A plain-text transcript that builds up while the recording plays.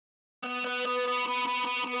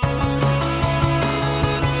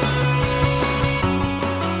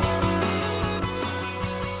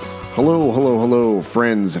Hello,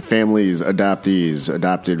 friends, families, adoptees,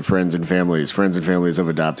 adopted friends and families of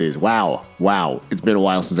adoptees. Wow, it's been a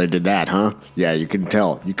while since I did that, huh? Yeah, you couldn't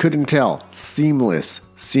tell. Seamless.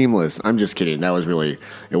 I'm just kidding. That was really,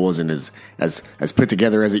 it wasn't as put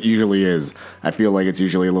together as it usually is. I feel like it's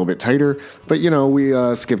usually a little bit tighter, but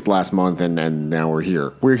we skipped last month and now we're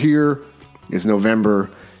here. It's November.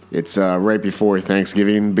 It's right before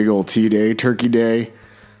Thanksgiving, big old T-Day, Turkey Day.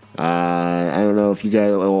 I don't know if you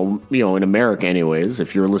guys, in America anyways,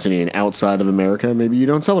 if you're listening outside of America, maybe you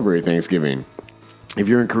don't celebrate Thanksgiving. If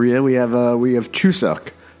you're in Korea, we have Chuseok.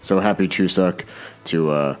 So happy Chuseok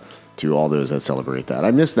to all those that celebrate that.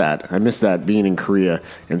 I miss that being in Korea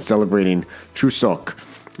and celebrating Chuseok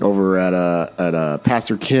over at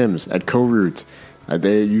Pastor Kim's at Koreut.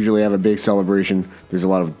 They usually have a big celebration. There's a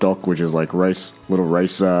lot of duck, which is like little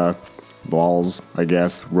rice balls, I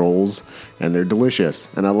guess, rolls, and they're delicious,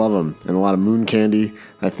 and I love them. And a lot of moon candy,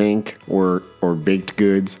 I think, or baked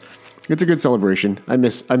goods. It's a good celebration. I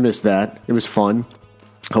miss that. It was fun.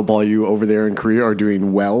 Hope all you over there in Korea are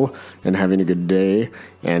doing well and having a good day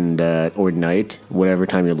and or night, whatever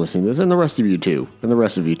time you're listening to this, and the rest of you too,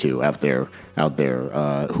 out there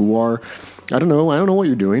who are, I don't know what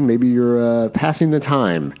you're doing. Maybe you're passing the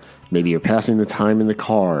time. Maybe you're passing the time in the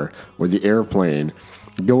car or the airplane,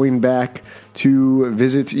 going back to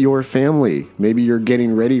visit your family. Maybe you're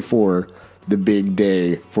getting ready for the big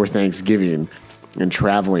day for Thanksgiving and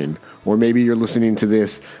traveling. Or maybe you're listening to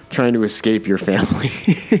this trying to escape your family.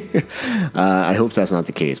 I hope that's not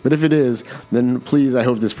the case. But if it is, then please, I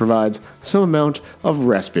hope this provides some amount of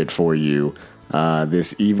respite for you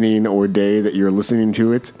this evening or day that you're listening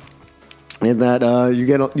to it. And that you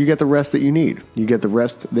get the rest that you need. You get the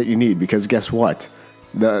rest that you need, because guess what?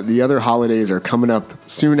 The other holidays are coming up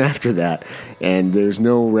soon after that, and there's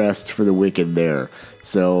no rest for the wicked there.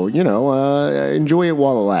 So, enjoy it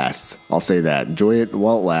while it lasts. I'll say that. Enjoy it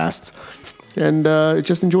while it lasts, and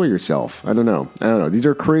just enjoy yourself. I don't know. These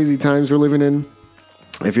are crazy times we're living in.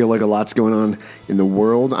 I feel like a lot's going on in the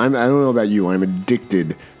world. I don't know about you. I'm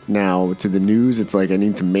addicted now to the news. It's like I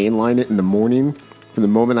need to mainline it in the morning from the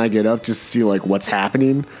moment I get up just to see like what's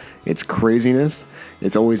happening. It's craziness.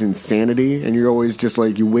 It's always insanity. And you're always just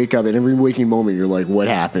like, you wake up, and every waking moment you're like, what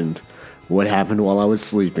happened? What happened while I was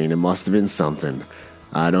sleeping? It must have been something.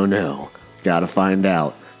 I don't know. Gotta find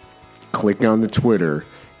out. Click on the Twitter.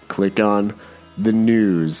 Click on the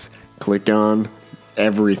news. Click on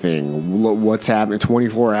everything. What's happening?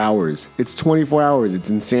 24 hours. It's 24 hours. It's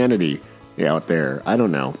insanity out there. I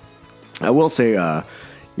don't know. I will say,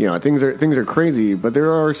 things are crazy, but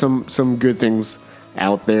there are some good things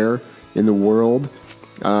out there in the world.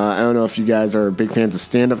 I don't know if you guys are big fans of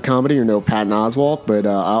stand-up comedy or know Patton Oswalt, but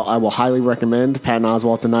I will highly recommend Patton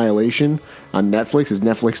Oswalt's Annihilation on Netflix. His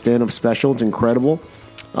Netflix stand-up special. It's incredible.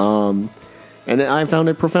 And I found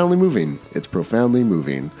it profoundly moving. It's profoundly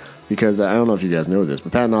moving because I don't know if you guys know this,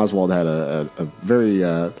 but Patton Oswalt had a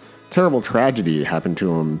very terrible tragedy happen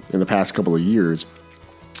to him in the past couple of years.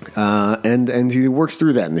 And he works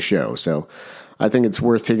through that in the show. So I think it's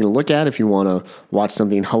worth taking a look at if you want to watch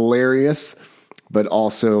something hilarious, but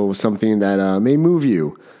also something that may move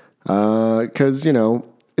you. Because,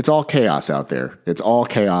 it's all chaos out there. It's all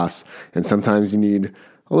chaos. And sometimes you need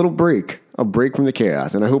a little break from the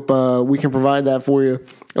chaos. And I hope we can provide that for you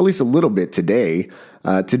at least a little bit today.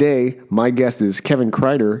 Today, my guest is Kevin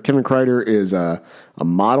Kreider. Kevin Kreider is a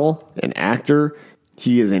model, an actor.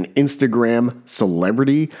 He is an Instagram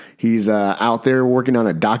celebrity. He's out there working on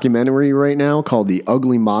a documentary right now called The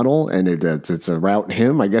Ugly Model, and it's about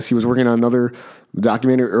him. I guess he was working on another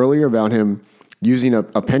documentary earlier about him using a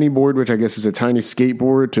penny board, which I guess is a tiny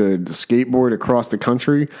skateboard, to skateboard across the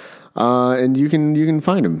country. And you can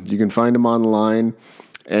find him. You can find him online.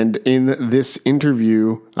 And in this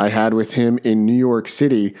interview I had with him in New York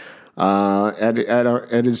City, we had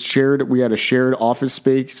a shared office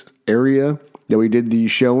space area that we did the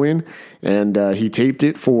show in, and he taped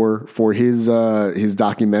it for his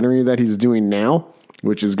documentary that he's doing now,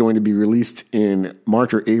 which is going to be released in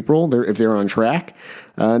March or April, if they're on track,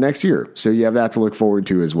 next year. So you have that to look forward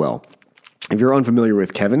to as well. If you're unfamiliar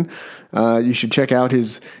with Kevin, you should check out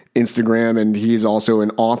his Instagram, and he's also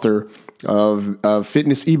an author of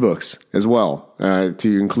fitness ebooks as well,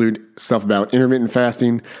 to include stuff about intermittent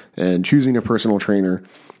fasting and choosing a personal trainer,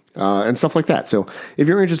 and stuff like that. So if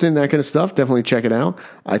you're interested in that kind of stuff, definitely check it out.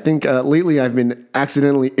 I think lately I've been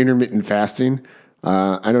accidentally intermittent fasting.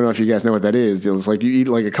 I don't know if you guys know what that is. It's like you eat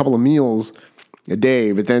like a couple of meals a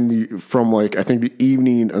day, but then from like, I think the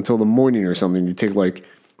evening until the morning or something, you take like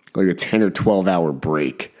a 10 or 12 hour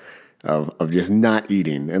break of just not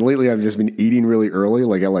eating. And lately I've just been eating really early,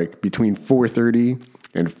 like at between 4:30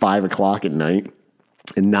 and 5 o'clock at night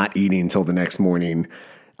and not eating until the next morning.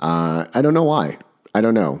 I don't know why. I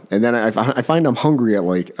don't know. And then I find I'm hungry at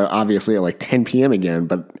obviously at 10 p.m. again,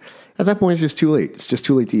 but at that point it's just too late. It's just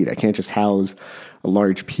too late to eat. I can't just house a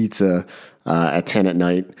large pizza at 10 at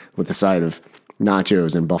night with the side of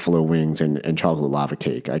nachos and buffalo wings and chocolate lava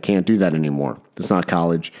cake. I can't do that anymore. It's not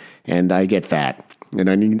college, and I get fat. And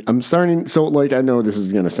I'm starting, so I know this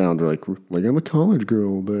is going to sound like I'm a college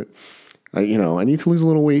girl, but I need to lose a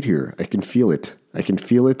little weight here. I can feel it.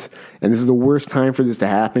 And this is the worst time for this to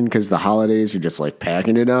happen because the holidays, you're just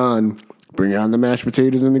packing it on, bring on the mashed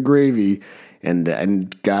potatoes and the gravy.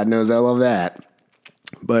 And God knows I love that.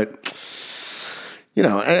 But,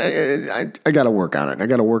 I got to work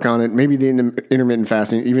on it. Maybe the intermittent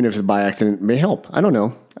fasting, even if it's by accident, may help. I don't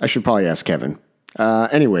know. I should probably ask Kevin.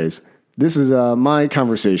 Anyways, this is my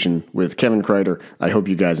conversation with Kevin Kreider. I hope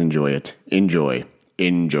you guys enjoy it. Enjoy.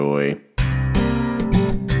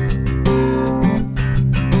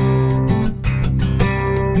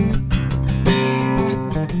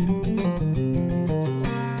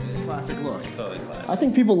 Classic look. Totally classic. I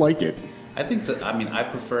think people like it. I think so. I mean, I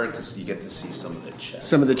prefer it because you get to see some of the chest.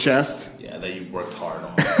 Some of the chest? Yeah, that you've worked hard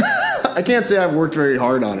on. I can't say I've worked very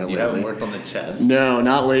hard on it lately. You haven't worked on the chest? No,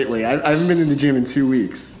 not lately. I haven't been in the gym in 2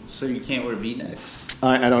 weeks. So you can't wear V-necks?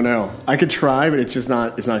 I don't know. I could try, but it's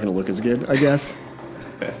not going to look as good, I guess.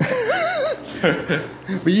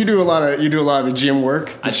 But you do a lot of the gym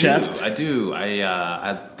work, the chest. I do.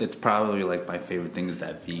 It's probably my favorite thing is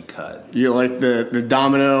that V cut. You like the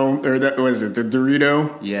domino, or what is it, the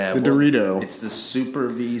Dorito? Yeah. The Dorito. It's the super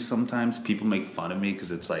V. Sometimes people make fun of me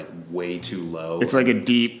because it's way too low. It's like a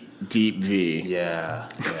deep V. Yeah.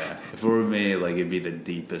 If it were me, it'd be the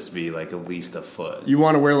deepest V, at least a foot. You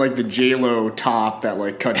want to wear the J-Lo top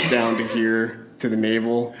that cuts down to here. To the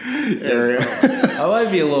navel area. I might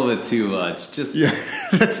be a little bit too much.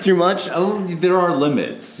 That's too much. There are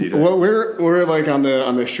limits. What where on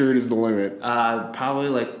the shirt is the limit?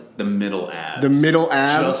 Probably the middle abs. The middle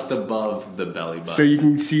abs, just above the belly button. So you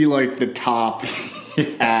can see the top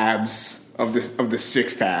abs of the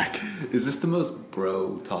six pack. Is this the most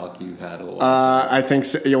bro talk you've had in a while? I think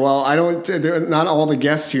so. Yeah, well, I don't. Not all the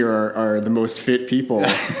guests here are the most fit people.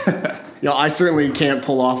 I certainly can't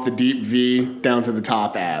pull off the deep V down to the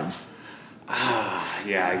top abs.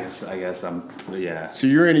 Yeah, I guess I'm. Yeah. So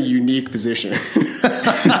you're in a unique position.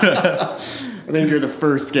 I think you're the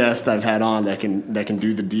first guest I've had on that can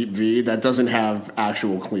do the deep V that doesn't have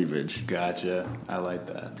actual cleavage. Gotcha. I like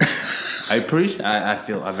that. I appreciate. I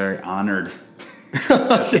feel very honored.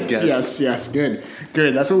 Yes. Good.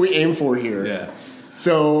 That's what we aim for here. Yeah.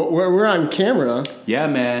 So we're on camera. Yeah,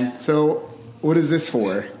 man. So what is this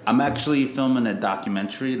for? I'm actually filming a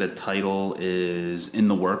documentary. The title is in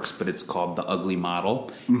the works, but it's called The Ugly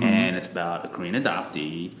Model. Mm-hmm. And it's about a Korean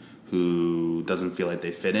adoptee who doesn't feel like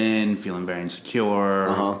they fit in, feeling very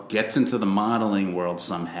insecure, gets into the modeling world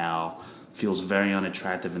somehow, feels very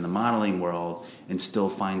unattractive in the modeling world, and still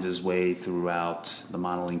finds his way throughout the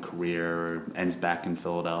modeling career, ends back in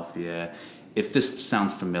Philadelphia. If this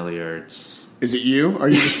sounds familiar, it's... Is it you? Are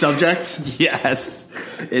you the subject? Yes,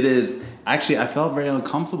 it is. Actually, I felt very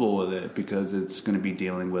uncomfortable with it because it's going to be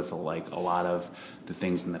dealing with a lot of the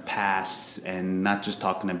things in the past, and not just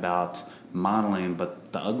talking about modeling,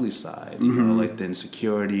 but the ugly side. Mm-hmm. The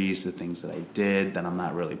insecurities, the things that I did that I'm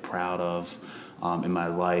not really proud of in my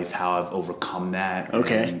life, how I've overcome that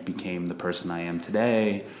and became the person I am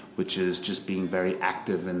today, which is just being very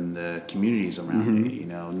active in the communities around me,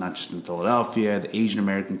 not just in Philadelphia, the Asian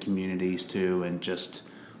American communities too, and just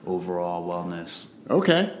overall wellness.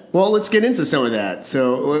 Okay. Well, let's get into some of that.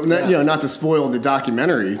 So, not to spoil the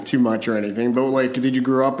documentary too much or anything, but did you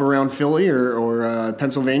grow up around Philly or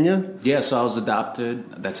Pennsylvania? Yeah, so I was adopted.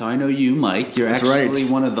 That's how I know you, Mike. You're actually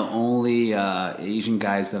one of the only Asian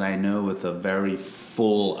guys that I know with a very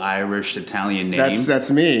full Irish Italian name.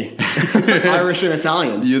 That's me. Irish and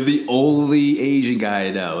Italian. You're the only Asian guy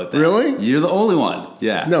I know with that. Really? You're the only one.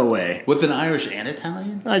 Yeah. No way. With an Irish and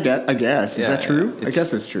Italian? I guess. Is that true? I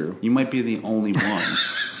guess that's true. You might be the only one.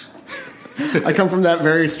 I come from that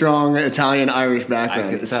very strong Italian-Irish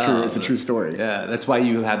background. It's true. It's a true story. Yeah, that's why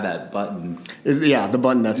you have that button. The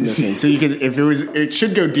button that's missing. So you could, it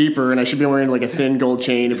should go deeper, and I should be wearing a thin gold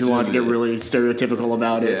chain if you wanted to get really stereotypical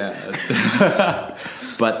about it. Yeah.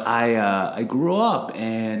 But I grew up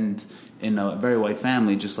and in a very white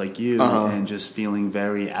family, just like you, and just feeling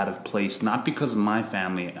very out of place. Not because of my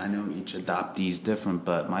family. I know each adoptee is different,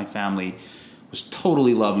 but my family was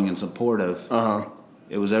totally loving and supportive.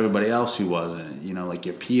 It was everybody else who wasn't,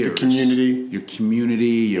 your peers. Your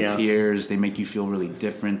community, your peers. They make you feel really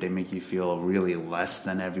different. They make you feel really less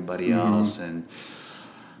than everybody else. And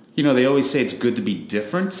They always say it's good to be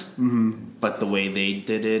different, but the way they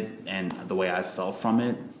did it and the way I felt from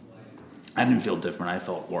it, I didn't feel different. I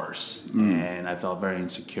felt worse. And I felt very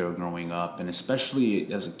insecure growing up, and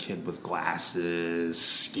especially as a kid with glasses,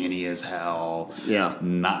 skinny as hell. Yeah.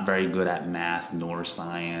 Not very good at math nor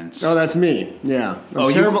science. Oh, that's me. Yeah.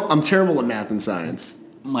 I'm terrible at math and science.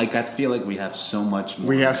 Like, I feel like we have so much more.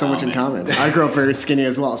 We have so much in common. I grew up very skinny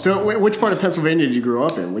as well. So, which part of Pennsylvania did you grow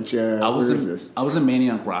up in? Where is this? I was in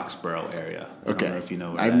Manioc Roxborough area. Okay. I don't know if you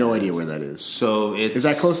know where I have no idea where that is. So is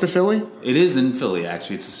that close to Philly? It is in Philly,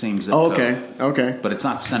 actually. It's the same zip code. Okay. But it's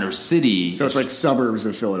not Center City. So it's like suburbs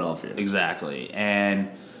of Philadelphia. Exactly.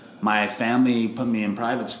 And my family put me in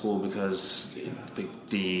private school because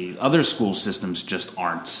the other school systems just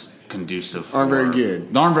aren't conducive. Aren't very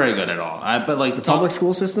good. Aren't very good at all. But like the public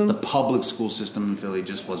school system? The public school system in Philly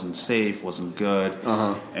just wasn't safe, wasn't good.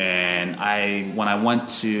 And when I went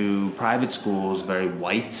to private schools, very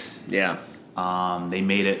white. Yeah. They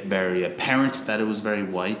made it very apparent that it was very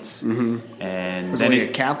white. Mm-hmm. And was it like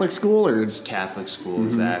a Catholic school? Or? It was Catholic school,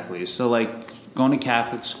 exactly. So like going to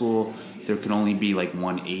Catholic school, there could only be like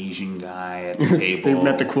one Asian guy at the table. They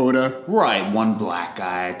met the quota. Right, one black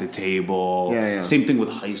guy at the table. Yeah. Same thing with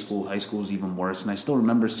high school. High school is even worse. And I still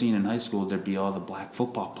remember seeing in high school there'd be all the black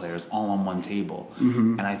football players all on one table.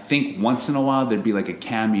 Mm-hmm. And I think once in a while there'd be like a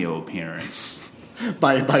cameo appearance.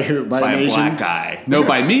 By who? By a Asian? Black guy. No,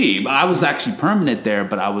 by me. I was actually permanent there,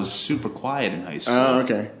 but I was super quiet in high school. Oh,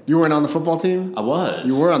 okay. You weren't on the football team? I was.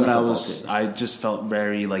 You were on the football team. I just felt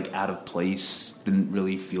very like out of place. Didn't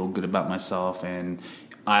really feel good about myself, and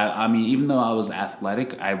I mean, even though I was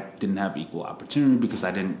athletic, I didn't have equal opportunity because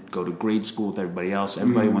I didn't go to grade school with everybody else.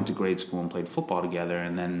 Everybody went to grade school and played football together,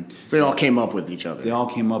 and then so they all came up with each other. They all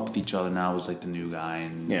came up with each other. Now I was like the new guy,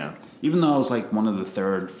 and yeah. Even though I was like one of the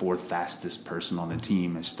third, fourth fastest person on the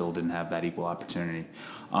team, I still didn't have that equal opportunity.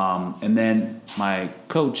 And then my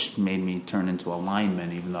coach made me turn into a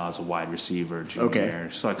lineman, even though I was a wide receiver junior year.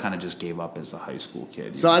 So I kind of just gave up as a high school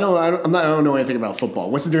kid. So I don't know anything about football.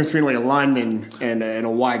 What's the difference between like a lineman and a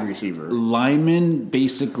wide receiver? Lineman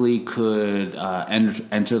basically could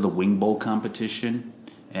enter the wing bowl competition.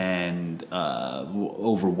 And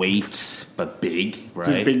overweight but big,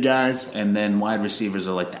 right? Just big guys. And then wide receivers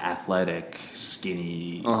are like the athletic,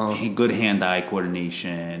 skinny, good hand-eye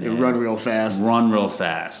coordination. And run real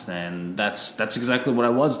fast. And that's exactly what I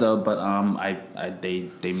was though. But they.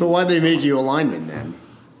 So why'd they make you a lineman then?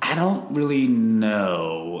 I don't really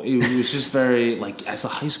know. It was just very, like, as a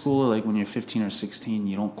high schooler, like, when you're 15 or 16,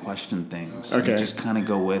 you don't question things. Okay. You just kind of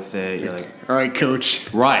go with it. You're like, all right,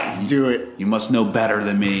 coach. Right. Let's do it. You must know better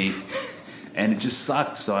than me. And it just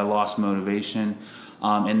sucked, so I lost motivation.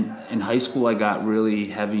 And in high school, I got really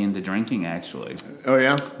heavy into drinking, actually. Oh,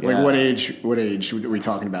 yeah? Yeah. Like, what age are we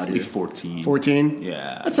talking about here? Like 14. 14?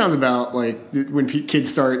 Yeah. That sounds about like when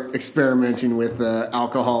kids start experimenting with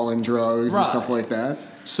alcohol and drugs and stuff like that.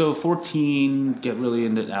 So 14, get really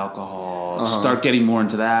into alcohol, start getting more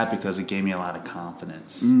into that because it gave me a lot of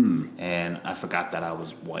confidence. And I forgot that I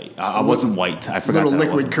was white. I wasn't white. I forgot that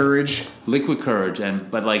liquid courage. Liquid courage.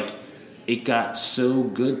 But like, it got so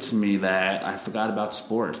good to me that I forgot about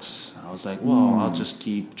sports. I was like, well, I'll just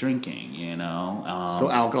keep drinking, you know. So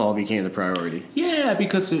alcohol became the priority. Yeah,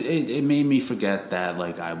 because it made me forget that,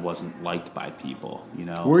 like, I wasn't liked by people, you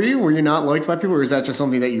know. Were you? Were you not liked by people, or is that just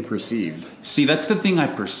something that you perceived? See, that's the thing I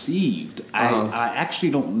perceived. I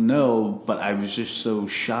actually don't know, but I was just so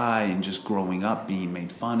shy and just growing up being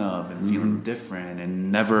made fun of and feeling different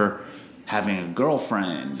and never having a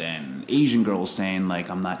girlfriend and Asian girls saying, like,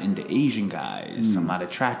 I'm not into Asian guys, I'm not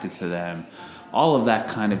attracted to them. All of that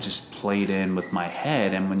kind of just played in with my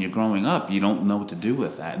head, and when you're growing up, you don't know what to do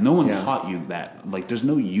with that. No one taught you that. Like, there's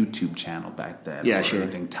no YouTube channel back then or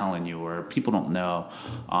anything telling you, or people don't know.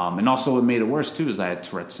 And also what made it worse, too, is I had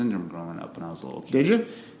Tourette syndrome growing up when I was a little kid. Did you?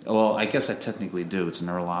 Well, I guess I technically do. It's a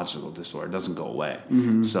neurological disorder. It doesn't go away.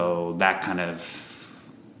 So that kind of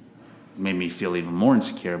made me feel even more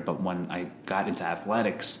insecure. But when I got into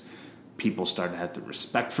athletics, people started to have the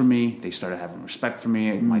respect for me. They started having respect for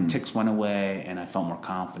me. My tics went away, and I felt more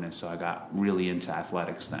confident. So I got really into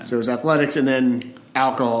athletics then. So it was athletics, and then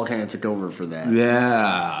alcohol kind of took over for that.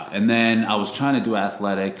 Yeah. And then I was trying to do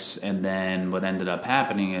athletics, and then what ended up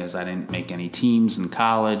happening is I didn't make any teams in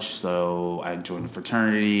college. So I joined a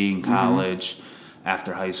fraternity in college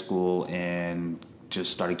after high school and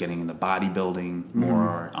just started getting into bodybuilding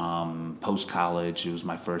more post-college. It was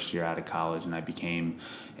my first year out of college, and I became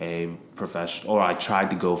a professional, or I tried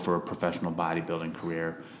to go for a professional bodybuilding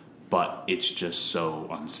career, but it's just so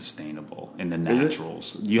unsustainable in the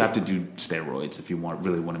naturals. You have to do steroids if you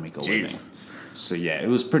really want to make a living. So yeah, it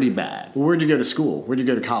was pretty bad. Well, where'd you go to school? Where'd you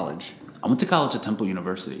go to college? I went to college at Temple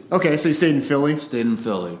University. Okay, so you stayed in Philly? Stayed in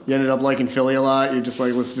Philly. You ended up liking Philly a lot? You're just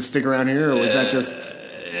like, let's just stick around here? Or was that just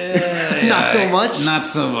not so much? Not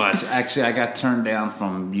so much. Actually, I got turned down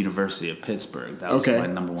from University of Pittsburgh. That was my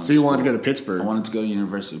number one So you school. wanted to go to Pittsburgh? I wanted to go to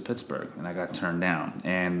University of Pittsburgh, and I got turned down.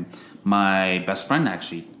 And my best friend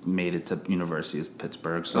actually made it to University of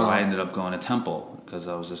Pittsburgh, so I ended up going to Temple because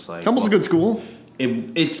I was just like... Temple's a good school.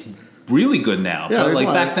 It's really good now. Yeah, but like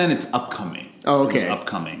like... back then, it's upcoming. Oh, okay. It was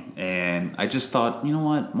upcoming. And I just thought, you know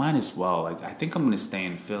what? Might as well. Like, I think I'm going to stay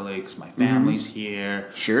in Philly because my family's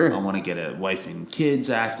here. Sure. I want to get a wife and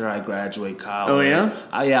kids after I graduate college. Oh, yeah?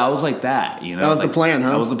 I was like that, you know? That was the plan,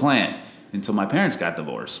 huh? That was the plan. Until my parents got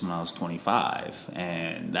divorced when I was 25.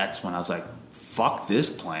 And that's when I was like, fuck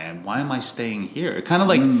this plan. Why am I staying here? It kind of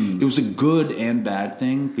like, it was a good and bad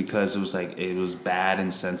thing because it was like, it was bad in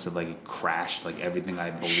the sense of like it crashed like everything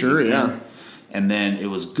I believed Sure, yeah. in. And then it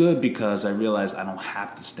was good because I realized I don't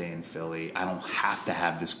have to stay in Philly. I don't have to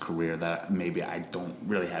have this career that maybe I don't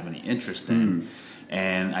really have any interest in.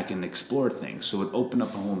 And I can explore things. So it opened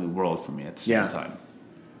up a whole new world for me at the same time.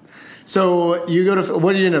 So you go to,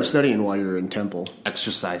 what did you end up studying while you were in Temple?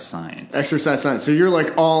 Exercise science. Exercise science. So you're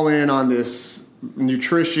like all in on this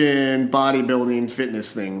nutrition, bodybuilding,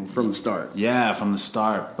 fitness thing from the start. Yeah, from the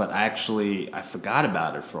start. But I forgot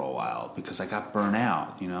about it for a while because I got burnt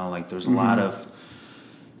out. You know, like there's a lot of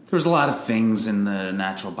things in the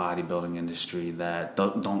natural bodybuilding industry that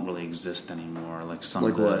don't really exist anymore. Like some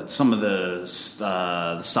of the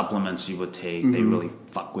supplements you would take, they really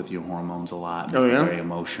fuck with your hormones a lot. Make you very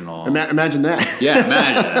emotional. Imagine that. Yeah,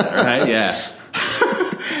 imagine that, right? Yeah.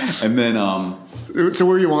 And then so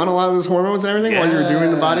were you on a lot of those hormones and everything while you were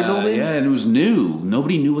doing the bodybuilding? Yeah, and it was new.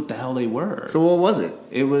 Nobody knew what the hell they were. So what was it?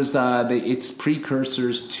 It was it's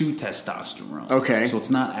precursors to testosterone. Okay. So it's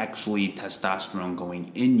not actually testosterone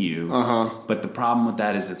going in you. But the problem with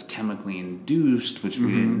that is it's chemically induced, which we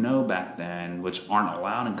didn't know back then, which aren't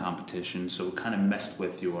allowed in competition. So it kind of messed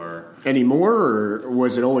with your... Anymore, or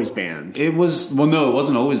was it always banned? It was... Well, no, it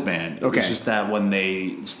wasn't always banned. Okay. It's just that when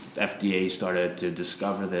FDA started to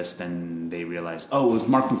discover this, then they realized, oh, it was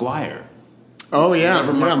Mark McGuire. Oh, yeah.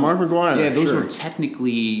 Mark McGuire. Yeah, those were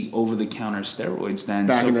technically over-the-counter steroids then.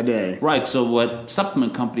 Back in the day. Right, so what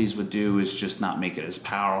supplement companies would do is just not make it as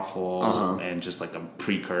powerful and just like a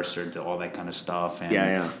precursor to all that kind of stuff.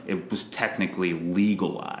 And it was technically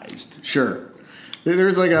legalized. Sure.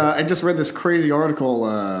 There's like I just read this crazy article,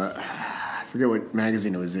 I forget what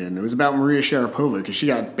magazine it was in. It was about Maria Sharapova because she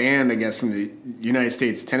got banned, I guess, from the United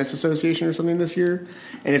States Tennis Association or something this year.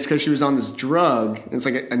 And it's because she was on this drug. And it's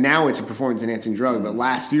like now it's a performance-enhancing drug, but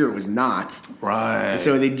last year it was not. Right. And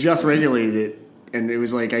so they just regulated it. And it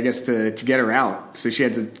was like, I guess, to get her out. So she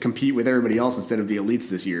had to compete with everybody else instead of the elites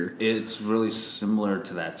this year. It's really similar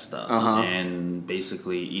to that stuff. And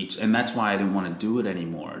basically and that's why I didn't want to do it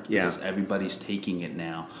anymore. Because everybody's taking it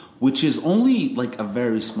now. Which is only like a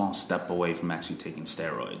very small step away from actually taking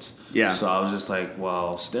steroids. Yeah. So I was just like,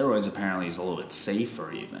 well, steroids apparently is a little bit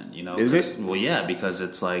safer even. You know? Is it? Well, yeah, because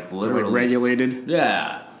it's like literally... So like regulated?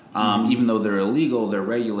 Yeah. Even though they're illegal, they're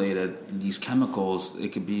regulated. These chemicals, it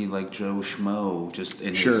could be like Joe Schmo just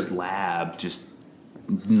in his lab, just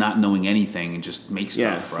not knowing anything and just make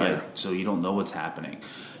stuff, right? Yeah. So you don't know what's happening.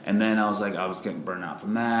 And then I was getting burnt out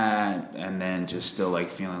from that, and then just still like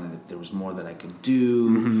feeling that there was more that I could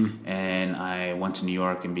do. And I went to New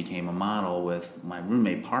York and became a model with my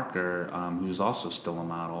roommate Parker, who's also still a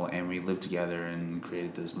model, and we lived together and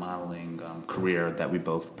created this modeling career that we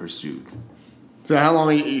both pursued. So how long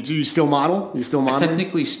do you still model? You still model? I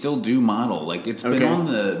technically still do model. Like it's been on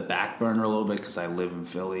the back burner a little bit because I live in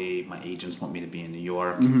Philly. My agents want me to be in New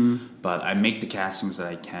York, but I make the castings that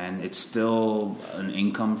I can. It's still an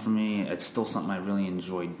income for me. It's still something I really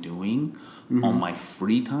enjoy doing on my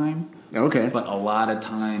free time. Okay. But a lot of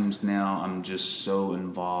times now I'm just so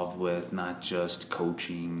involved with not just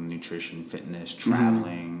coaching, nutrition, fitness,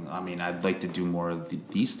 traveling. I mean, I'd like to do more of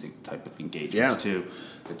these type of engagements too.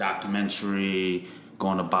 The documentary,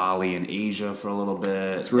 going to Bali and Asia for a little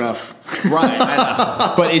bit. It's rough. Right. I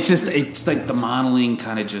know. But it's like the modeling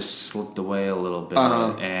kind of just slipped away a little bit.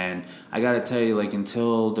 And I got to tell you, like,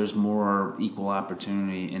 until there's more equal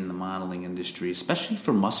opportunity in the modeling industry, especially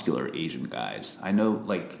for muscular Asian guys, I know,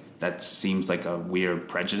 like, that seems like a weird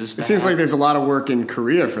prejudice. It seems like there's a lot of work in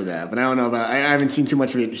Korea for that, but I don't know about. I haven't seen too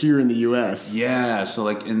much of it here in the U.S. Yeah, so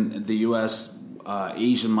like in the U.S.,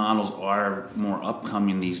 Asian models are more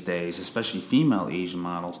upcoming these days, especially female Asian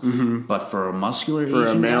models. But for muscular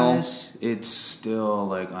Asian male guys, it's still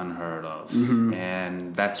like unheard of,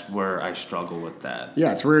 and that's where I struggle with that.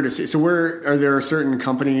 Yeah, it's weird to see. So, where are there certain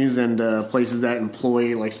companies and places that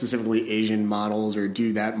employ like specifically Asian models, or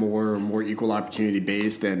do that more equal opportunity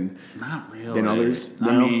based than not really than others?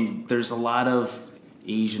 I mean, there's a lot of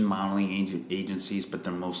Asian modeling agencies, but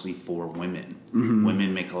they're mostly for women.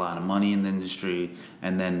 Women make a lot of money in the industry,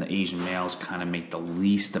 and then the Asian males kind of make the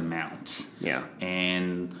least amount. Yeah.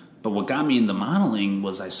 But what got me into modeling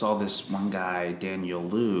was I saw this one guy, Daniel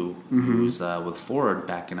Liu, who was with Ford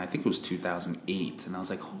back in, I think it was 2008, and I was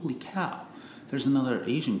like, holy cow, there's another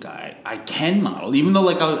Asian guy. I can model, even though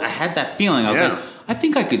like I had that feeling. I was like, I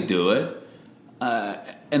think I could do it.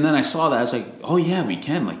 And then I saw that. I was like, oh, yeah, we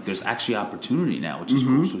can. Like, there's actually opportunity now, which is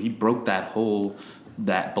cool. So he broke that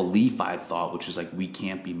belief I thought, which is like, we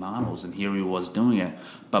can't be models. And here he was doing it.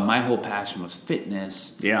 But my whole passion was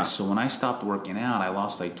fitness. Yeah. So when I stopped working out, I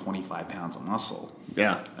lost like 25 pounds of muscle.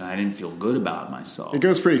 Yeah. And I didn't feel good about myself. It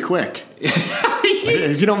goes pretty quick.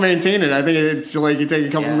 If you don't maintain it, I think it's like you take a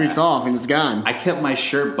couple weeks off and it's gone. I kept my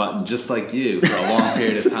shirt buttoned just like you for a long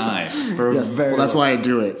period of time. That's why I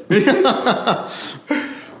do it.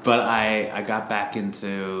 But I got back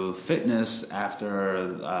into fitness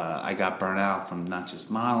after I got burnt out from not just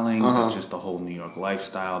modeling, but just the whole New York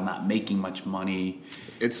lifestyle, not making much money.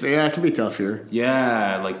 It can be tough here.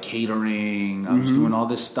 Yeah, like catering. I was doing all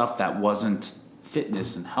this stuff that wasn't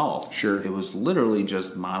fitness and health. Sure. It was literally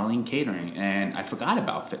just modeling, catering. And I forgot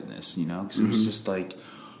about fitness, because it was just like,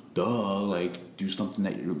 duh, like do something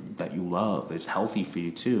that you love. It's healthy for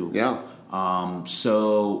you too. Yeah.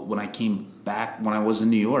 So when I came back, when I was in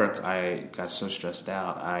New York, I got so stressed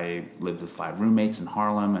out. I lived with 5 roommates in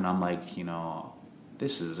Harlem, and I'm like,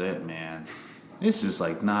 this is it, man. This is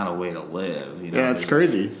like not a way to live. Yeah, it's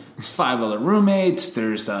crazy. There's 5 other roommates.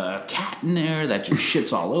 There's a cat in there that just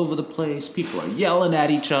shits all over the place. People are yelling at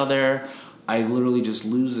each other. I literally just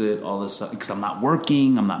lose it all of a sudden because I'm not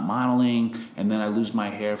working, I'm not modeling, and then I lose my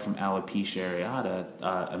hair from alopecia areata,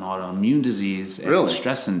 an autoimmune disease, and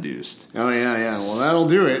stress induced. Oh yeah. Well, that'll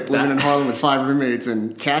do it. Living in Harlem with 5 roommates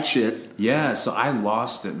and cat shit. Yeah, so I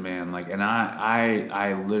lost it, man. Like, and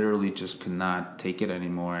I literally just could not take it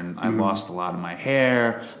anymore, and I lost a lot of my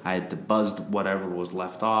hair. I had to buzz whatever was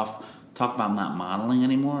left off. Talk about not modeling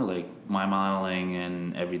anymore. Like my modeling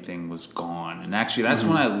and everything was gone, and actually that's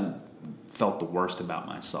when I felt the worst about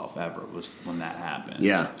myself ever, was when that happened.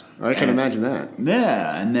 Yeah, I can imagine that.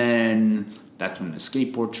 Yeah, and then that's when the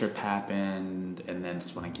skateboard trip happened, and then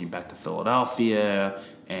that's when I came back to Philadelphia,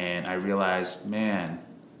 and I realized, man,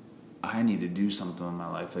 I need to do something in my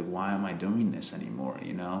life. Like, why am I doing this anymore,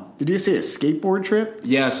 Did you say a skateboard trip?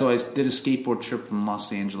 Yeah, so I did a skateboard trip from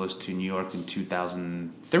Los Angeles to New York in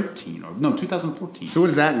 2014. So what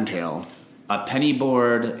does that entail? A penny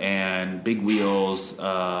board and big wheels,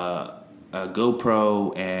 a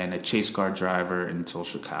GoPro, and a chase car driver until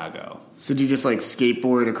Chicago. So did you just like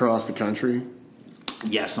skateboard across the country?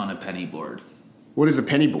 Yes, on a penny board. What is a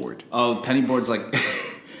penny board? Oh, penny board's like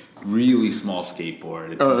really small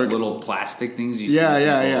skateboard. It's those little plastic things you see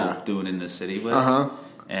people doing in the city with.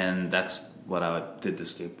 And that's what I did the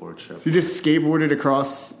skateboard trip. So you just skateboarded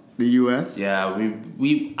across the U.S.? Yeah,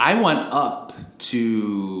 I went up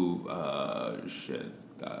to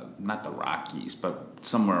not the Rockies, but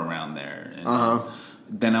somewhere around there. And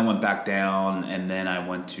then I went back down, and then I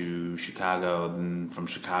went to Chicago. Then from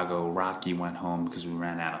Chicago, Rocky went home because we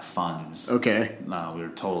ran out of funds. Okay. We were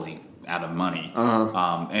totally out of money.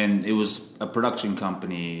 And it was a production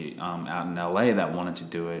company out in L.A. that wanted to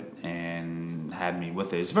do it and had me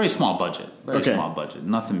with it. It's a very small budget. Small budget.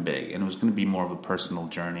 Nothing big. And it was going to be more of a personal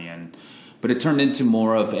journey. But it turned into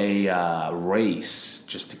more of a race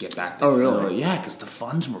just to get back to Philly. Really? Yeah, because the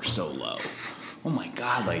funds were so low. Oh, my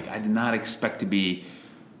God. Like, I did not expect to be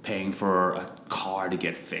paying for a car to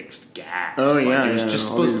get fixed, gas. Oh, yeah. It was just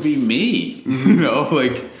supposed to be me,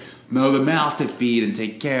 the mouth to feed and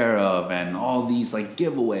take care of, and all these, like,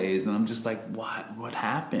 giveaways. And I'm just like, what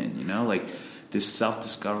happened? Like, this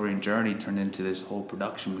self-discovery and journey turned into this whole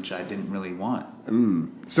production, which I didn't really want.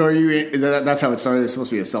 So that's how it started? It was supposed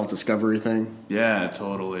to be a self-discovery thing? Yeah,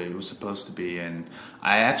 totally. It was supposed to be. And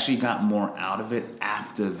I actually got more out of it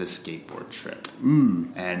after the skateboard trip.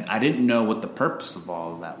 And I didn't know what the purpose of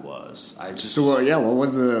all of that was.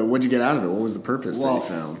 What'd you get out of it? What was the purpose that you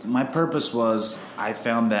found? My purpose was, I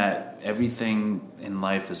found that everything in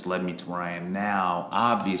life has led me to where I am now.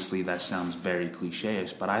 Obviously, that sounds very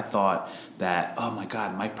cliche-ish, but I thought that, oh my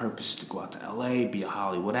God, my purpose is to go out to LA, be a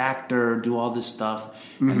Hollywood actor, do all this stuff.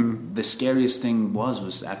 And the scariest thing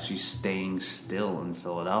was actually staying still in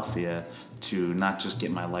Philadelphia to not just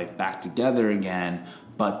get my life back together again,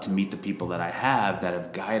 but to meet the people that I have that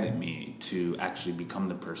have guided me to actually become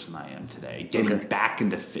the person I am today. Getting back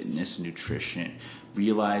into fitness, nutrition,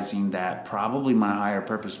 realizing that probably my higher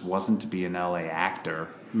purpose wasn't to be an LA actor.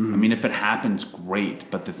 I mean, if it happens,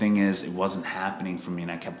 great. But the thing is, it wasn't happening for me,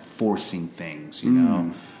 and I kept forcing things, you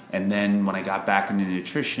know? And then when I got back into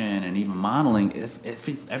nutrition and even modeling,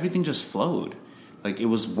 everything just flowed. Like, it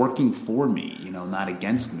was working for me, you know, not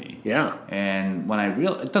against me. Yeah. And when I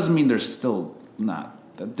realized, it doesn't mean there's still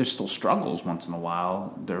struggles once in a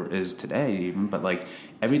while. There is today even, but like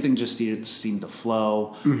everything just seemed to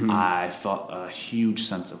flow. I felt a huge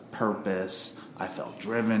sense of purpose. I felt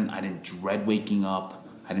driven. I didn't dread waking up.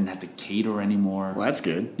 I didn't have to cater anymore. Well, that's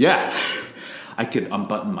good. Yeah. I could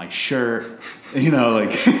unbutton my shirt, you know,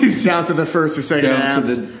 like down to the first or second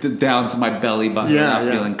abs. Down to my belly button, not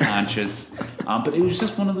feeling conscious. But it was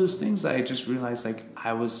just one of those things that I just realized, like,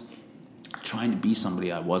 I was trying to be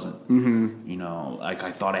somebody I wasn't. You know, like,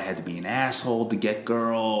 I thought I had to be an asshole to get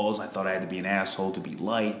girls. I thought I had to be an asshole to be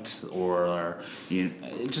liked, or you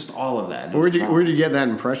know, just all of that. Where'd you get that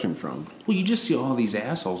impression from? Well, you just see all these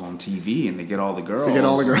assholes on TV, and they get all the girls.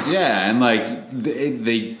 Yeah, and like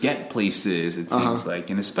they get places. It seems like,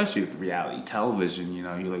 and especially with reality television, you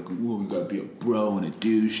know, you're like, "Whoa, you gotta be a bro and a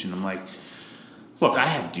douche," and I'm like, look, I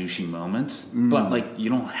have douchey moments, but like, you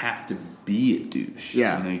don't have to be a douche.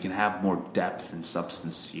 Yeah. You know, you can have more depth and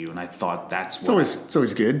substance to you, and I thought that's it's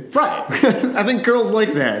always good. Right. I think girls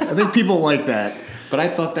like that. I think people like that. But I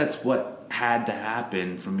thought that's what had to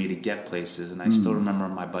happen for me to get places, and I still remember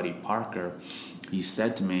my buddy Parker, he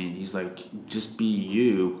said to me, he's like, just be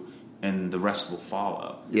you, and the rest will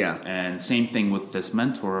follow. Yeah. And same thing with this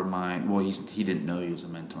mentor of mine. Well, he didn't know he was a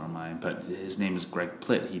mentor of mine, but his name is Greg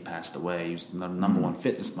Plitt. He passed away. He was the number one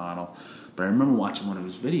fitness model. But I remember watching one of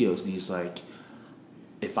his videos, and he's like,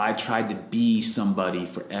 if I tried to be somebody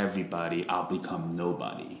for everybody, I'll become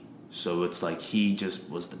nobody. So it's like he just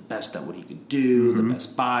was the best at what he could do, the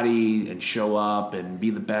best body, and show up and be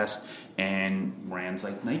the best. And brands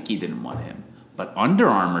like Nike didn't want him. But Under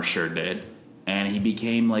Armour sure did. And he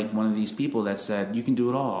became like one of these people that said, you can do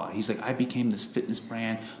it all. He's like, I became this fitness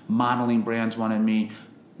brand, modeling brands wanted me,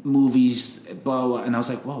 movies, blah, blah. And I was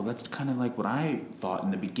like, whoa, that's kind of like what I thought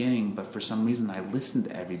in the beginning. But for some reason, I listened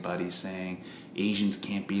to everybody saying, Asians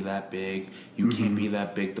can't be that big. You can't be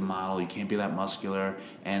that big to model. You can't be that muscular.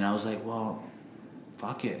 And I was like, well,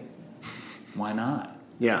 fuck it. Why not?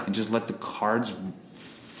 Yeah. And just let the cards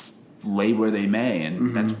lay where they may.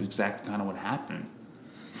 And that's exactly kind of what happened.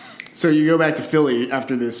 So you go back to Philly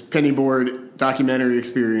after this penny board documentary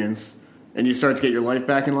experience, and you start to get your life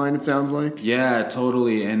back in line, it sounds like? Yeah,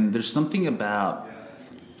 totally. And there's something about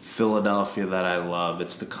Philadelphia that I love.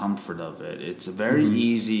 It's the comfort of it. It's a very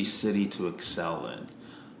easy city to excel in.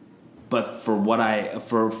 But for what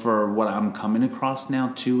I'm coming across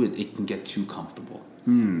now, too, it can get too comfortable.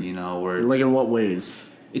 You know, where... Like in what ways?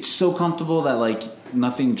 It's so comfortable that, like,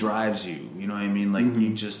 nothing drives you. You know what I mean? Like,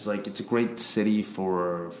 you just, like, it's a great city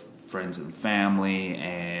for friends and family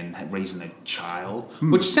and raising a child,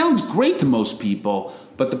 which sounds great to most people,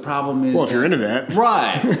 but the problem is... Well, if you're into that.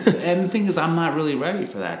 Right. And the thing is, I'm not really ready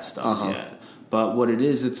for that stuff yet. But what it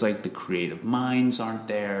is, it's like the creative minds aren't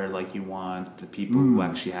there like you want, the people who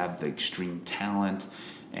actually have the extreme talent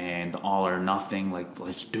and all or nothing, like,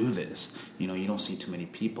 let's do this. You know, you don't see too many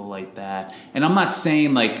people like that. And I'm not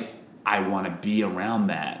saying, like, I want to be around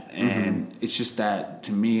that. And it's just that,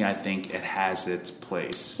 to me, I think it has its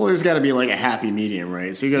place. Well, there's got to be like a happy medium,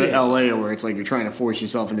 right? So you go to LA where it's like you're trying to force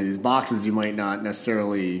yourself into these boxes you might not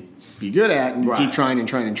necessarily be good at, and you keep trying and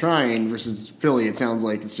trying and trying, versus Philly, it sounds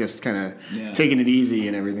like it's just kind of taking it easy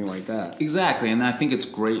and everything like that. Exactly, and I think it's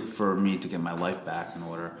great for me to get my life back in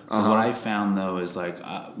order. But what I found, though, is like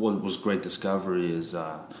what was great discovery is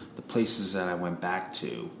the places that I went back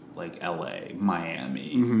to, like LA,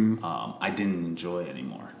 Miami, I didn't enjoy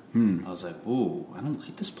anymore. I was like, ooh, I don't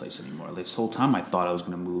like this place anymore. This whole time I thought I was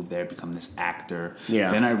going to move there, become this actor.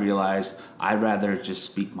 Then I realized I'd rather just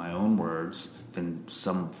speak my own words than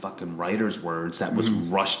some fucking writer's words that was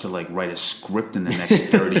rushed to like write a script in the next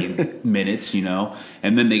 30 minutes, you know?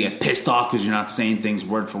 And then they get pissed off because you're not saying things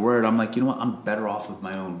word for word. I'm like, you know what? I'm better off with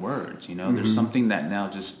my own words, you know? There's something that now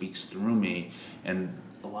just speaks through me. And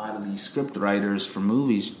a lot of these script writers for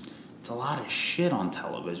movies, it's a lot of shit on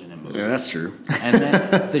television and movies. Yeah, that's true. And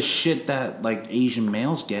then the shit that like Asian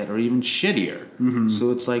males get are even shittier. So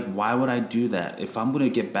it's like, why would I do that? If I'm going to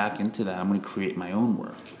get back into that, I'm going to create my own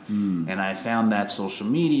work. And I found that social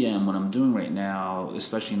media and what I'm doing right now,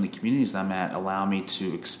 especially in the communities I'm at, allow me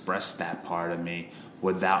to express that part of me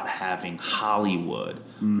without having Hollywood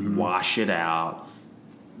wash it out.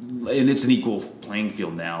 And it's an equal playing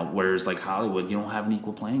field now, whereas like Hollywood, you don't have an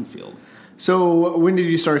equal playing field. So when did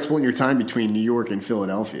you start splitting your time between New York and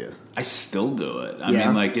Philadelphia? I still do it. I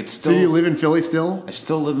mean, like, it's still... So you live in Philly still? I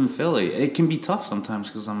still live in Philly. It can be tough sometimes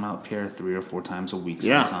because I'm out here 3 or 4 times a week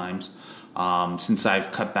sometimes. Since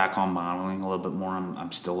I've cut back on modeling a little bit more,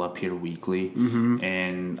 I'm still up here weekly.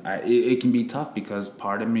 And it can be tough because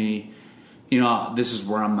part of me... You know, this is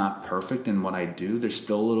where I'm not perfect in what I do. There's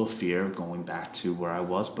still a little fear of going back to where I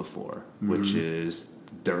was before, which is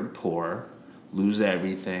dirt poor, lose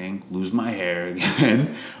everything, lose my hair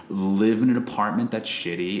again, live in an apartment that's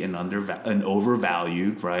shitty and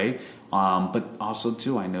overvalued, right? But also,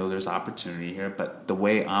 too, I know there's opportunity here. But the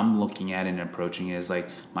way I'm looking at it and approaching it is like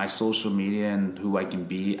my social media and who I can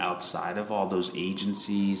be outside of all those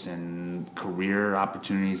agencies and career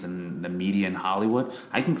opportunities and the media in Hollywood,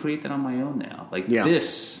 I can create that on my own now. Like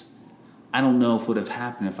this, I don't know if would have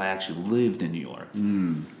happened if I actually lived in New York.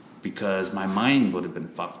 Because my mind would have been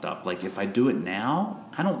fucked up. Like, if I do it now,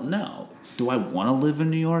 I don't know. Do I want to live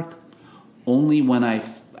in New York? Only when I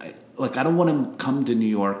don't want to come to New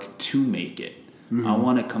York to make it. I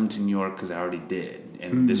want to come to New York because I already did.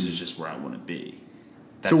 And this is just where I want to be.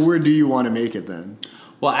 So where do you want to make it then?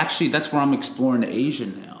 Well, actually, that's where I'm exploring Asia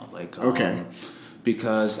now. Like,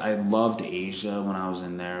 because I loved Asia when I was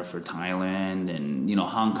in there for Thailand. And, you know,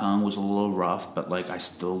 Hong Kong was a little rough, but, like, I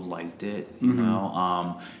still liked it, you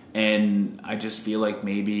know. And I just feel like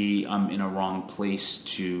maybe I'm in a wrong place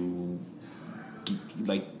to,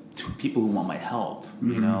 like, to people who want my help,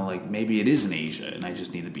 you know, like maybe it is in Asia and I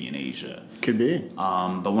just need to be in Asia. Could be.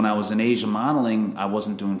 But when I was in Asia modeling, I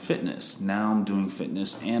wasn't doing fitness. Now I'm doing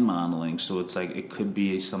fitness and modeling. So it's like, it could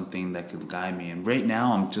be something that could guide me. And right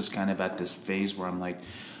now I'm just kind of at this phase where I'm like,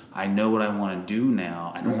 I know what I want to do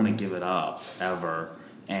now. I don't want to give it up ever.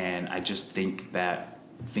 And I just think that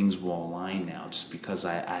things will align now just because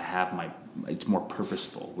I have it's more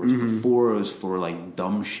purposeful. Whereas before it was for like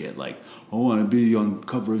dumb shit, like, I want to be on the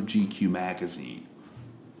cover of GQ magazine.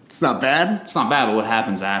 It's not bad? It's not bad, but what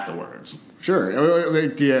happens afterwards? Sure.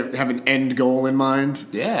 Like, do you have an end goal in mind?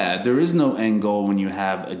 Yeah, there is no end goal when you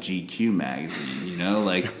have a GQ magazine, you know?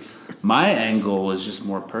 Like, my end goal is just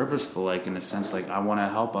more purposeful, like in a sense, like I want to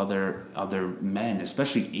help other men,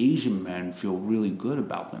 especially Asian men, feel really good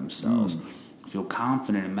about themselves. Feel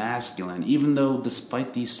confident and masculine, even though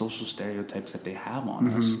despite these social stereotypes that they have on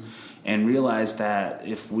us, and realize that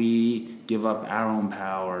if we give up our own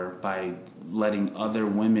power by letting other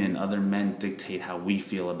women, other men dictate how we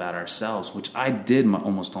feel about ourselves, which I did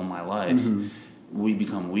almost all my life, we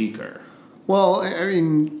become weaker. Well, I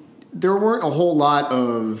mean, there weren't a whole lot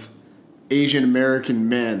of Asian American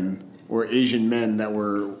men or Asian men that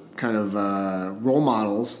were kind of role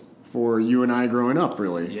models for you and I growing up,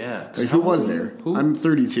 really. Yeah. Like, who was there? Who? I'm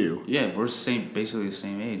 32. Yeah, we're basically the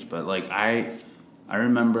same age. But, like, I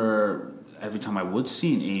remember every time I would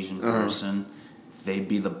see an Asian person, they'd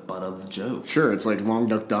be the butt of the joke. Sure, it's like Long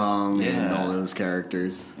Duck Dong and all those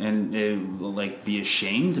characters. And it will, like, be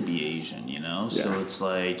ashamed to be Asian, you know? Yeah. So it's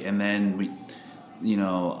like, and then we... You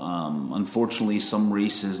know, unfortunately, some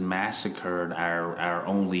races massacred our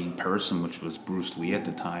only person, which was Bruce Lee at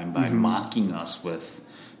the time, by mocking us with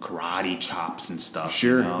karate chops and stuff.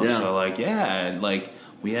 Sure, you know? yeah. So, like,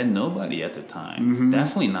 we had nobody at the time.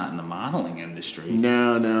 Definitely not in the modeling industry.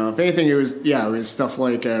 No. If anything, it was stuff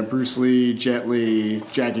like Bruce Lee, Jet Li,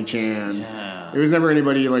 Jackie Chan. Yeah. It was never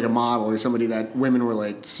anybody like a model or somebody that women were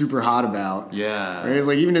like super hot about. Yeah. Right? It was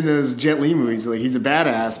like even in those Jet Li movies, like he's a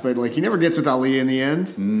badass, but like he never gets with Ali in the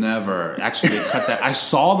end. Never. Actually, they cut that. I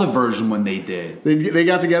saw the version when they did. They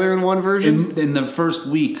got together in one version? In the first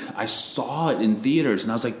week, I saw it in theaters,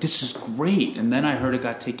 and I was like, this is great. And then I heard it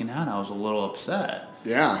got taken out. I was a little upset.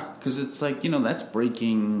 Yeah. Because it's like, you know, that's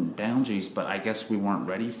breaking boundaries, but I guess we weren't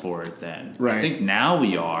ready for it then. Right. I think now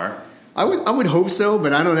we are. I would hope so,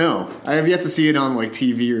 but I don't know. I have yet to see it on like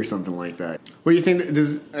TV or something like that. What do you think?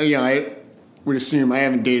 I would assume I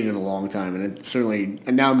haven't dated in a long time, and it's certainly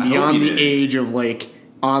now I'm beyond the age of like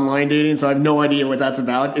online dating, so I have no idea what that's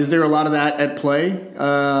about. Is there a lot of that at play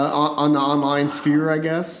on the online sphere? I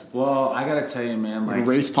guess. Well, I gotta tell you, man, like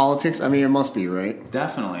race politics. I mean, it must be, right?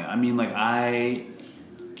 Definitely. I mean, like I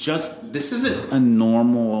this isn't a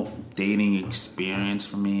normal dating experience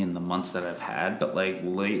for me in the months that I've had, but like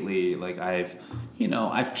lately, like I've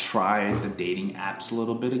tried the dating apps a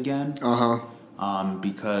little bit again.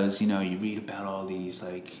 Because you read about all these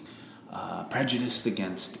like prejudice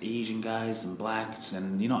against Asian guys and blacks,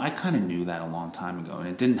 and I kind of knew that a long time ago, and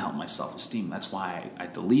it didn't help my self-esteem. That's why I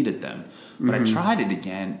deleted them. But I tried it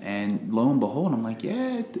again, and lo and behold, I'm like,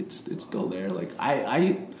 yeah, it's still there. Like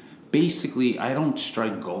I basically I don't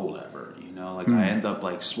strike gold ever. I end up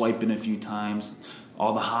like swiping a few times.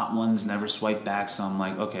 All the hot ones never swipe back, so I'm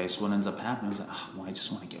like, okay, so what ends up happening is like, I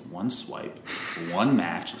just want to get one swipe, one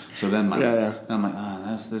match. So then then I'm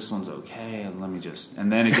like, this one's okay, and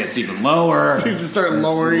and then it gets even lower. So you just start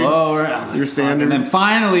lowering your standards. And then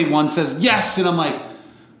finally one says yes, and I'm like,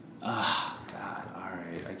 God, all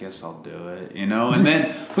right, I guess I'll do it, And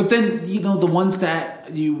then, but then, the ones that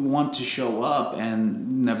you want to show up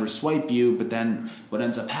and never swipe you, but then what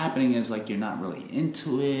ends up happening is like you're not really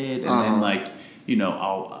into it, and then like,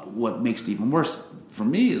 what makes it even worse for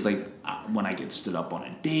me is like when I get stood up on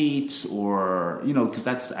a date or, because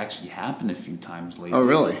that's actually happened a few times lately. Oh,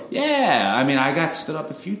 really? Yeah. I mean, I got stood up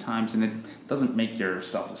a few times and it doesn't make your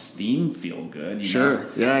self-esteem feel good. Sure.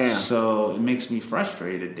 Yeah. So it makes me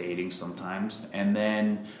frustrated dating sometimes. And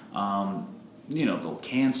then, they'll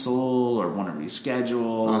cancel or want to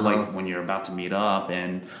reschedule, like when you're about to meet up.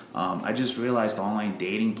 And I just realized online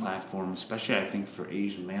dating platforms, especially I think for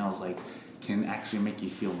Asian males, like, can actually make you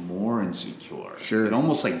feel more insecure. Sure. It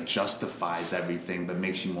almost like justifies everything but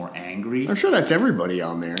makes you more angry. I'm sure that's everybody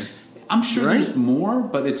on there. I'm sure there's more,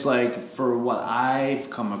 but it's like for what I've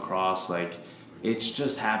come across, like it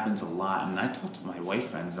just happens a lot. And I talk to my white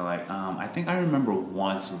friends, they're like, I think I remember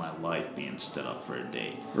once in my life being stood up for a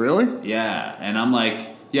date. Really? Yeah. And I'm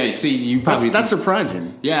like, yeah, you see, you probably... That's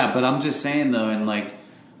surprising. Yeah, but I'm just saying though, and like,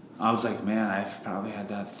 I was like, man, I've probably had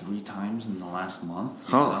that 3 times in the last month.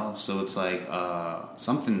 You know? So it's like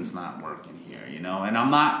something's not working here, And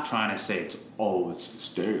I'm not trying to say it's the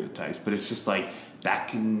stereotypes, but it's just like that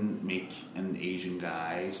can make an Asian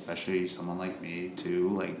guy, especially someone like me, too,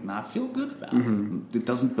 like not feel good about it. It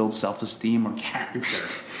doesn't build self-esteem or character.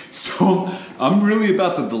 So I'm really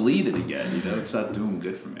about to delete it again. It's not doing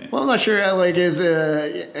good for me. Well, I'm not sure.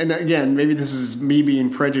 And again, maybe this is me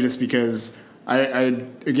being prejudiced because.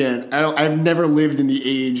 I've never lived in the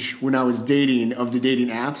age when I was dating of the dating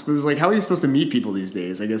apps, but it was like, how are you supposed to meet people these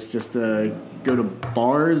days? I guess just go to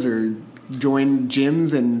bars or join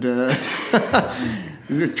gyms and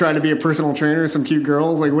try to be a personal trainer with some cute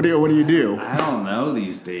girls. Like, what do you do? I don't know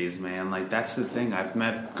these days, man. Like, that's the thing. I've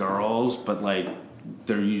met girls, but like,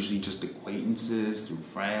 they're usually just acquaintances through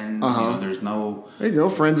friends. There's no... There you go,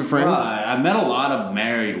 friends of friends. I've met a lot of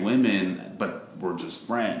married women, but we're just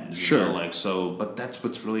friends. Sure. But that's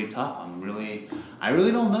what's really tough. I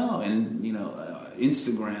really don't know. And,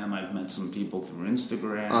 Instagram, I've met some people through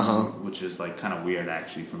Instagram, which is like kind of weird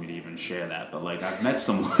actually for me to even share that. But like, I've met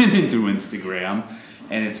some women through Instagram,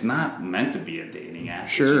 and it's not meant to be a dating app.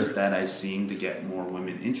 Sure. It's just that I seem to get more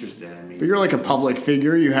women interested in me. But you're like a public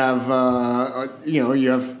figure. You have, you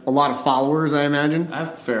have a lot of followers, I imagine. I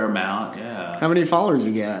have a fair amount, yeah. How many followers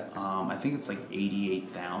you got? I think it's like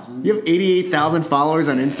 88,000. You have 88,000 followers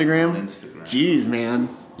on Instagram? On Instagram. Jeez, man.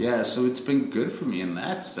 Yeah, so it's been good for me in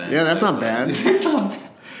that sense. Yeah, that's not bad. It's not bad.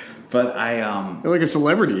 But You're like a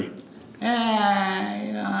celebrity.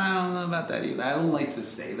 I don't know about that either. I don't like to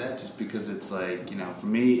say that just because it's like, for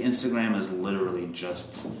me, Instagram is literally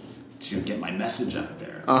just to get my message out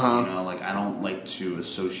there. I don't like to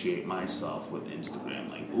associate myself with Instagram.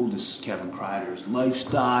 Like, this is Kevin Kreider's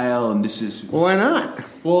lifestyle, and this is... Well, why not?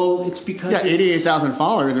 Well, it's because... Yeah, 88,000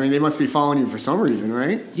 followers. I mean, they must be following you for some reason,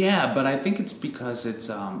 right? Yeah, but I think it's because it's...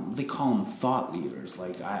 they call them thought leaders.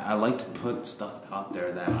 Like, I like to put stuff out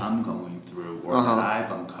there that I'm going through or that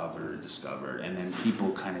I've uncovered or discovered, and then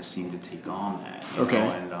people kind of seem to take on that. You know?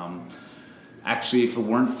 And... actually, if it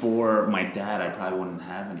weren't for my dad, I probably wouldn't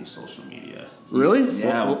have any social media. Really?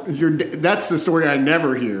 Yeah. Well, that's the story I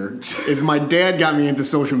never hear, is my dad got me into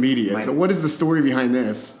social media. So what is the story behind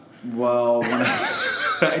this? Well,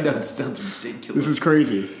 I know it sounds ridiculous. This is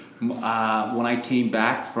crazy. When I came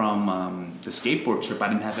back from the skateboard trip, I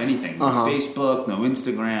didn't have anything. No Facebook, no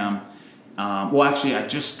Instagram. Well, actually, I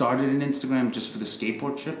just started an Instagram just for the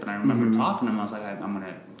skateboard trip, and I remember talking to him. I was like, I'm going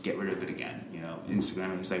to get rid of it again,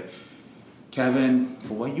 Instagram. And he's like... Kevin,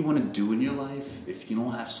 for what you want to do in your life, if you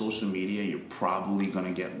don't have social media, you're probably going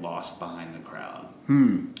to get lost behind the crowd.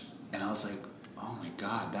 And I was like, oh my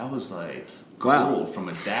God, that was like gold from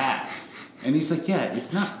a dad. And he's like, yeah,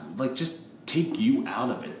 it's not like just take you out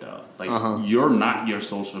of it though. Like you're not your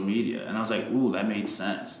social media. And I was like, ooh, that made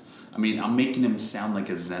sense. I mean, I'm making him sound like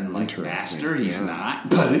a Zen like master. He's yeah. not,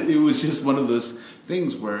 but it was just one of those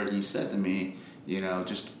things where he said to me,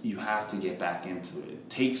 just you have to get back into it.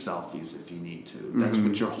 Take selfies if you need to. That's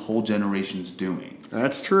what your whole generation's doing.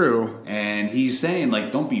 That's true. And he's saying,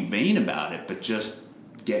 like, don't be vain about it, but just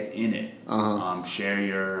get in it. Share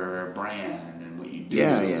your brand and what you do.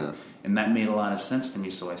 Yeah. And that made a lot of sense to me,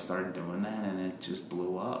 so I started doing that, and it just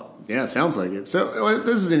blew up. Yeah, sounds like it. So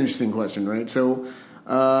this is an interesting question, right? So,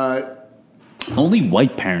 only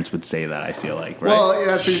white parents would say that, I feel like, right? Well,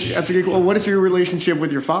 yeah, that's a good. Well, what is your relationship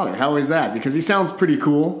with your father? How is that? Because he sounds pretty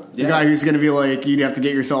cool. The guy who's going to be like, you'd have to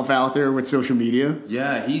get yourself out there with social media.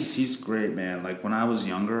 Yeah, he's great, man. Like, when I was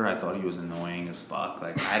younger, I thought he was annoying as fuck.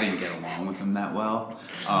 Like, I didn't get along with him that well.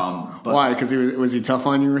 But why? Because was he tough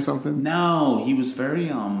on you or something? No, he was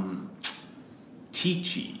very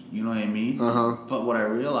teachy. You know what I mean? But what I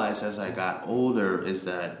realized as I got older is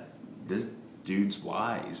that this dude's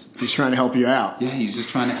wise. He's trying to help you out. Yeah, he's just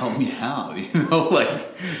trying to help me out. Like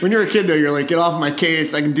when you're a kid, though, you're like, get off my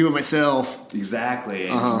case. I can do it myself. Exactly,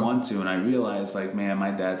 and you want to. And I realized, like, man,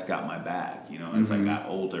 my dad's got my back. As I got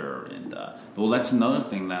older, and well, that's another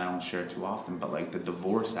thing that I don't share too often. But like the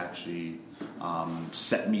divorce actually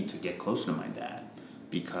set me to get closer to my dad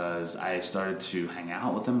because I started to hang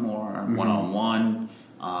out with him more one on one.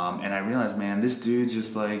 And I realized, man, this dude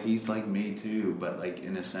just like, he's like me too, but like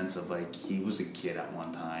in a sense of like, he was a kid at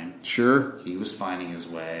one time. Sure. He was finding his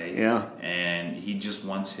way. Yeah. And he just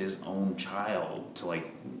wants his own child to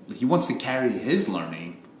like, he wants to carry his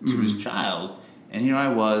learning to his child. And here I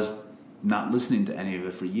was not listening to any of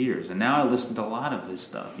it for years. And now I listen to a lot of his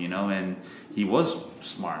stuff, and he was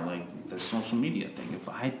smart, like the social media thing. If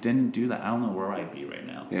I didn't do that, I don't know where I'd be right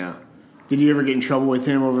now. Yeah. Did you ever get in trouble with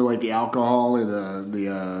him over like the alcohol or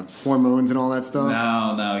the hormones and all that stuff?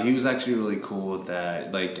 No. He was actually really cool with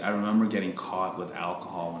that. Like I remember getting caught with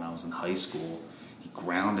alcohol when I was in high school. He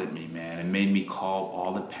grounded me, man, and made me call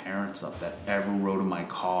all the parents up that ever rode in my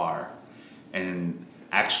car. And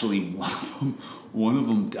actually, one of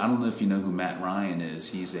them. I don't know if you know who Matt Ryan is.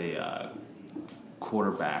 He's a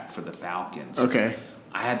quarterback for the Falcons. Okay.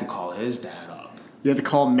 I had to call his dad up. You had to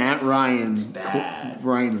call Matt Ryan's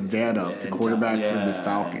dad up, the quarterback for the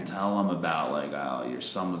Falcons. And tell him about like, oh, your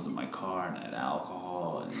son was in my car and I had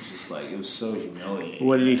alcohol, and it's just like it was so humiliating.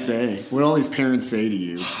 What did he say? What did all these parents say to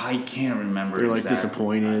you? I can't remember. They're like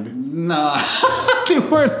disappointed. No, they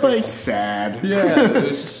weren't like sad. Yeah, it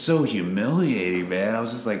was just so humiliating, man. I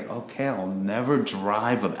was just like, okay, I'll never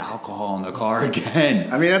drive with alcohol in the car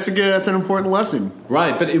again. I mean, that's an important lesson,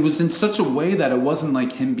 right? But it was in such a way that it wasn't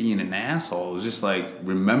like him being an asshole. It was just like,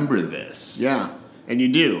 remember this. Yeah, and you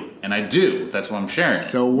do. And I do. That's what I'm sharing.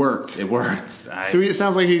 So it worked. It worked. So it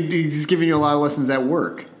sounds like he's giving you a lot of lessons at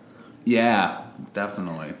work. Yeah,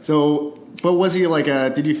 definitely. So, but was he like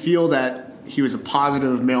did you feel that he was a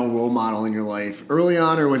positive male role model in your life early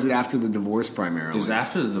on, or was it after the divorce primarily? It was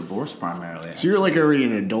after the divorce primarily. Actually. So you're like already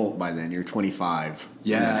an adult by then. You're 25.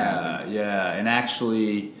 Yeah. And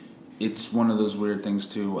actually, it's one of those weird things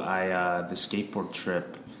too. The skateboard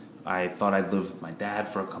trip, I thought I'd live with my dad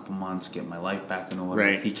for a couple months, get my life back in order.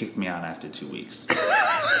 Right. He kicked me out after 2 weeks.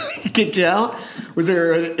 He kicked you out? Was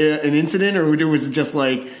there an incident, or was it just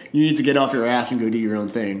like you need to get off your ass and go do your own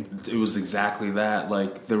thing? It was exactly that.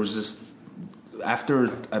 Like there was this.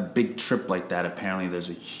 After a big trip like that, apparently there's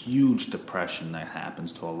a huge depression that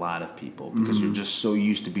happens to a lot of people because you're just so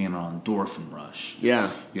used to being on endorphin rush. Yeah.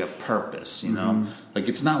 You have purpose, you know? Like,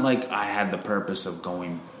 it's not like I had the purpose of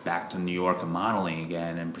going back to New York and modeling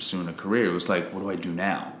again and pursuing a career. It was like, what do I do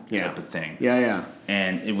now? Type of thing. Yeah.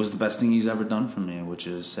 And it was the best thing he's ever done for me, which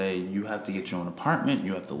is say, you have to get your own apartment,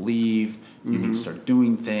 you have to leave, you need to start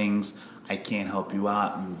doing things. I can't help you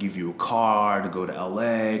out and give you a car to go to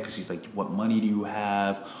LA because he's like, what money do you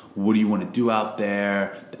have? What do you want to do out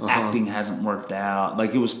there? The acting hasn't worked out.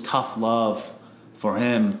 Like, it was tough love for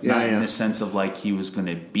him, not in the sense of like he was going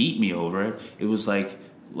to beat me over it. It was like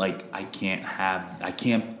I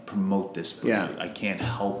can't promote this for you. I can't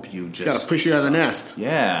help you. Just got to push you out of the nest.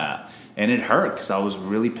 Yeah. And it hurt because I was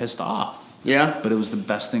really pissed off. Yeah. But it was the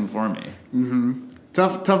best thing for me.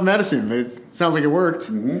 Tough medicine, but it sounds like it worked.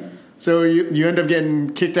 So you end up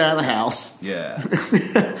getting kicked out of the house. Yeah.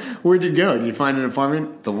 Where'd you go? Did you find an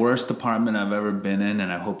apartment? The worst apartment I've ever been in,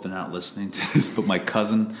 and I hope they're not listening to this, but my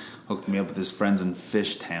cousin hooked me up with his friends in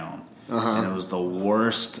Fishtown. And it was the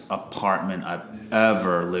worst apartment I've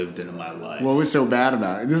ever lived in my life. What was so bad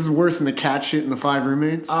about it? This is worse than the cat shit and the 5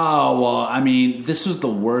 roommates? Oh, well, I mean, this was the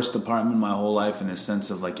worst apartment my whole life in a sense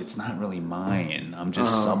of, like, it's not really mine. I'm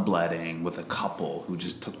just subletting with a couple who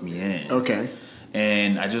just took me in. Okay.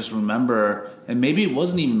 And I just remember, and maybe it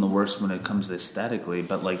wasn't even the worst when it comes to aesthetically,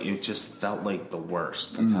 but like it just felt like the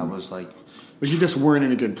worst. Like I was like, But you just weren't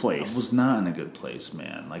in a good place. I was not in a good place,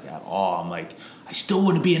 man. Like at all. I'm like, I still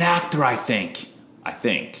want to be an actor. I think.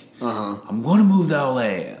 I'm going to move to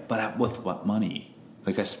LA, but with what money?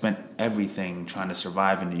 Like I spent everything trying to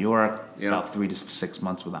survive in New York. About 3 to 6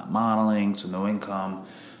 months without modeling, so no income.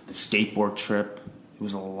 The skateboard trip. It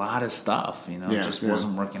was a lot of stuff, you know. It just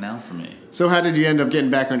wasn't working out for me. So how did you end up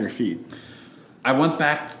getting back on your feet? I went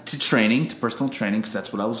back to training, to personal training, because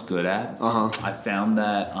that's what I was good at. I found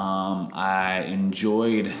that I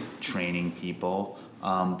enjoyed training people,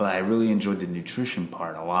 but I really enjoyed the nutrition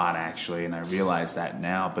part a lot, actually, and I realize that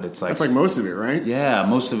now. But it's like... That's like most of it, right? Yeah,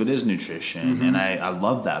 most of it is nutrition, and I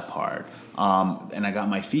love that part. And I got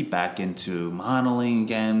my feet back into modeling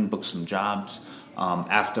again, booked some jobs.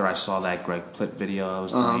 After I saw that Greg Plitt video I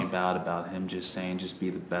was telling you about him just saying, just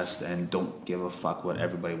be the best and don't give a fuck what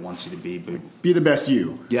everybody wants you to be. But be the best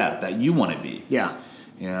you. Yeah, that you want to be. Yeah.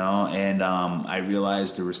 You know, and I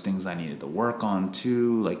realized there was things I needed to work on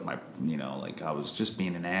too, like like I was just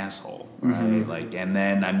being an asshole, right? Like, and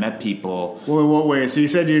then I met people. Well, in what way? So you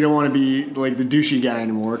said you don't want to be like the douchey guy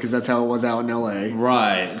anymore because that's how it was out in LA,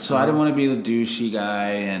 right? So I didn't want to be the douchey guy,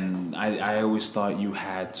 and I always thought you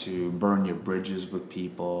had to burn your bridges with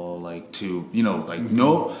people, like to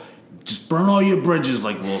no. Just burn all your bridges,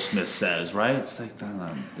 like Will Smith says, right? It's like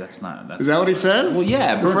that's not. Is that what he says? Well,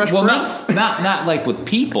 yeah. Not like with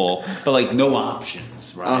people, but like no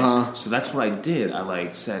options, right? So that's what I did. I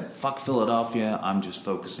like said, "Fuck Philadelphia. I'm just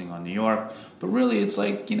focusing on New York." But really, it's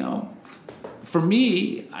like for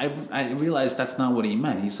me, I realized that's not what he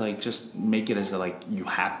meant. He's like, just make it as like you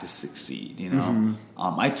have to succeed.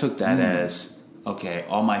 I took that as okay.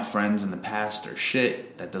 All my friends in the past are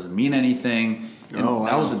shit. That doesn't mean anything. And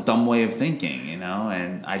that was a dumb way of thinking, and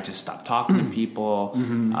I just stopped talking to people.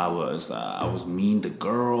 I was mean to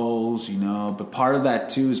girls, but part of that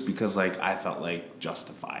too is because like I felt like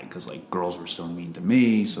justified because like girls were so mean to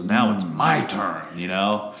me, so now it's my turn,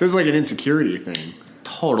 So it's like an insecurity thing.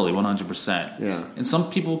 Totally, 100%. Yeah. And some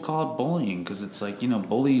people call it bullying because it's like,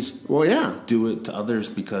 bullies do it to others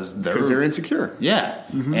because they're insecure. Yeah.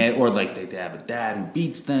 Or like they have a dad who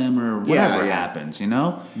beats them or whatever happens,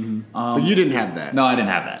 But you didn't have that. No, I didn't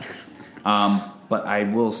have that. But I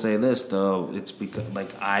will say this, though. It's because,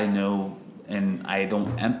 like, I know, and I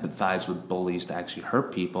don't empathize with bullies to actually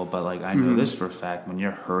hurt people, but, like, I know this for a fact. When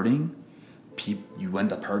you're hurting, you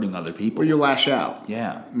end up hurting other people. Or you lash out.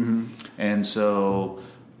 Yeah. And so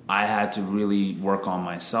I had to really work on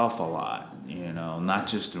myself a lot, not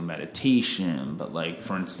just through meditation, but like,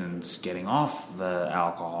 for instance, getting off the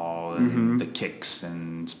alcohol and the kicks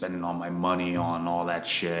and spending all my money on all that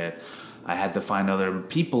shit. I had to find other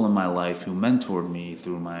people in my life who mentored me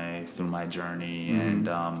through my journey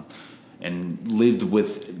and lived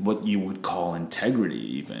with what you would call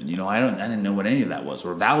integrity even. I didn't know what any of that was,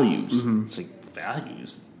 or values. It's like,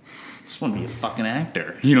 values? I just want to be a fucking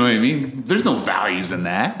actor. You know what I mean? There's no values in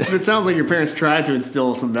that. But it sounds like your parents tried to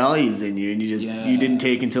instill some values in you and you didn't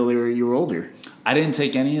take until you were older. I didn't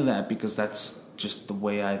take any of that because that's just the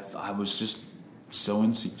way I was just so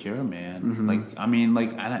insecure, man.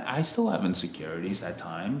 I still have insecurities at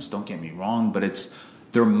times, don't get me wrong, but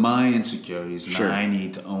they're my insecurities, and I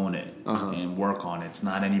need to own it and work on it. It's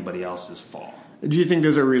not anybody else's fault. Do you think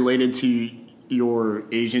those are related to your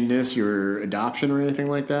Asianness, your adoption, or anything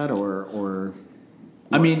like that, or?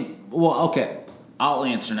 I mean, well, okay. I'll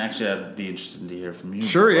answer, and actually, I'd be interested to hear from you.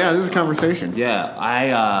 Sure, yeah, this is a conversation. Yeah,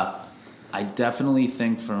 I definitely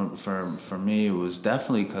think for me, it was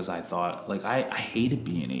definitely because I thought, like, I hated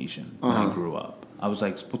being Asian when I grew up. I was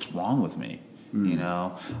like, what's wrong with me?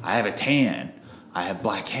 I have a tan. I have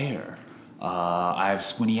black hair. I have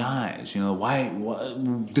squinty eyes. Why?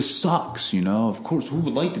 This sucks. Of course, who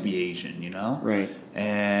would like to be Asian? Right.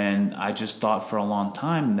 And I just thought for a long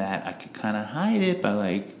time that I could kind of hide it by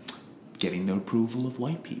like getting the approval of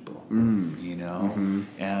white people.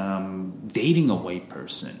 Dating a white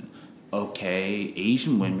person. Okay,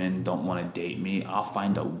 Asian women don't want to date me. I'll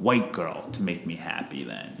find a white girl to make me happy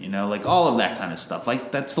then. Like all of that kind of stuff.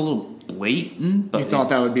 Like that's a little blatant. But you thought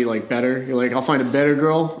that would be like better? You're like, I'll find a better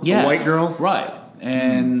girl, a white girl? Right.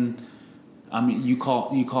 And I mean, you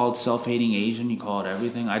call it self-hating Asian, you call it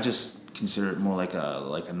everything. I just consider it more like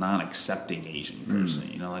a non-accepting Asian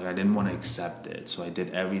person. Like I didn't want to accept it. So I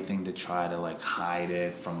did everything to try to like hide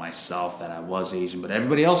it from myself that I was Asian, but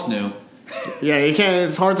everybody else knew. Yeah, you can't.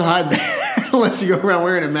 It's hard to hide that unless you go around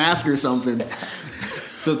wearing a mask or something.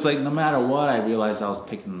 So it's like no matter what, I realized I was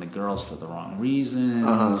picking the girls for the wrong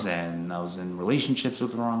reasons, and I was in relationships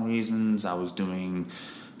with the wrong reasons. I was doing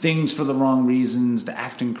things for the wrong reasons, the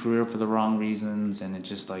acting career for the wrong reasons, and it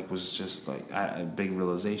just like was just like a big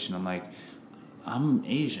realization. I'm like, I'm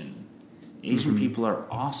Asian. Asian people are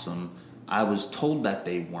awesome. I was told that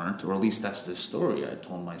they weren't, or at least that's the story I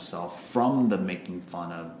told myself from the making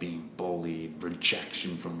fun of, being bullied,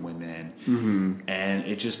 rejection from women. And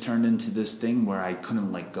it just turned into this thing where I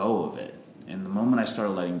couldn't let go of it. And the moment I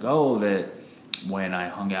started letting go of it, when I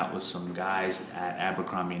hung out with some guys at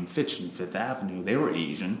Abercrombie and Fitch in Fifth Avenue, they were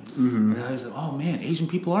Asian. And I was like, oh man, Asian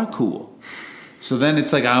people are cool. So then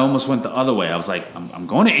it's like I almost went the other way. I was like, I'm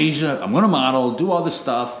going to Asia, I'm going to model, do all this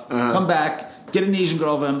stuff, come back, get an Asian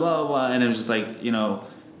girlfriend, blah, blah, blah. And it was just like, you know,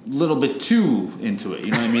 a little bit too into it.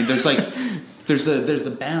 You know what I mean? There's like, there's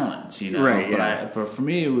the balance, you know? Right, yeah. But for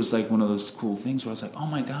me, it was like one of those cool things where I was like, oh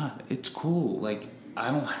my God, it's cool. Like, I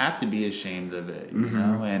don't have to be ashamed of it, you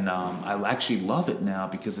know? And I actually love it now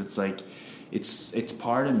because it's like, it's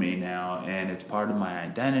part of me now, and it's part of my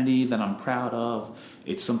identity that I'm proud of.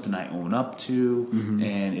 It's something I own up to,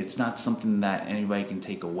 and it's not something that anybody can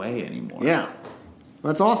take away anymore. Yeah.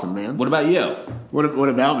 That's awesome, man. What about you? What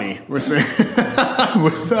about me? What's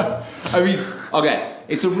that? I mean, okay,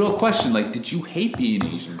 it's a real question. Like, did you hate being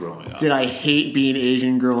Asian growing up? Did I hate being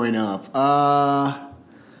Asian growing up?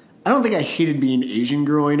 I don't think I hated being Asian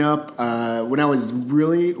growing up. When I was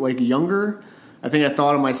really like younger, I think I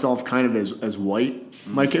thought of myself kind of as white.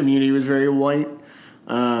 My community was very white,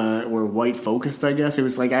 or white focused, I guess. It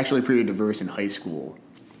was like actually pretty diverse in high school,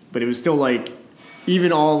 but it was still like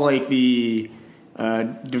even all like the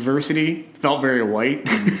diversity felt very white.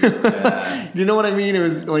 You know what I mean? It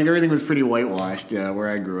was like everything was pretty whitewashed where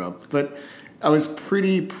I grew up. But I was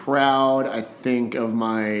pretty proud, I think, of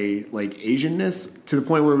my like Asianness to the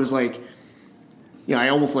point where it was like, you know, I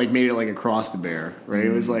almost like made it like a cross to bear, right?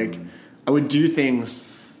 It was like I would do things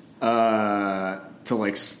to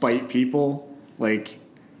like spite people, like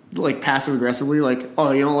passive aggressively, like,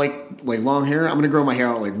 oh, you don't like long hair? I'm gonna grow my hair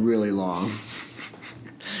out like really long.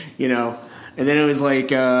 You know? And then it was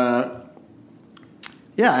like, yeah,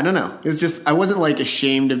 I don't know. It was just, I wasn't like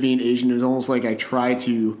ashamed of being Asian. It was almost like I tried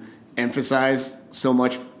to emphasize so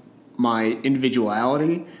much my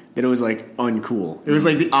individuality that it was like uncool. It was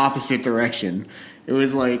like the opposite direction. It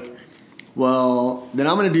was like, well, then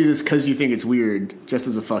I'm going to do this because you think it's weird, just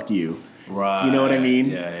as a fuck you. Right. You know what I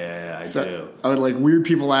mean? Yeah, I do. I would like weird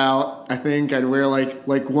people out. I think I'd wear like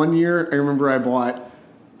 1 year, I remember I bought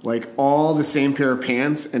like all the same pair of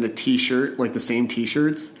pants and a t-shirt, like the same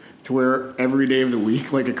t-shirts to wear every day of the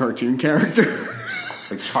week, like a cartoon character.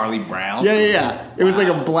 Like Charlie Brown? Yeah. It was like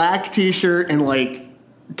a black t-shirt and like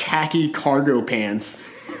khaki cargo pants.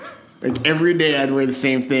 Like every day I'd wear the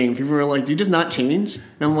same thing. People were like, do you just not change? And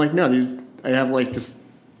I'm like, no, I have like just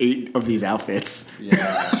 8 of these outfits.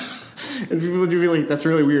 Yeah. And people would be like, that's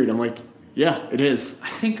really weird. I'm like, yeah, it is. I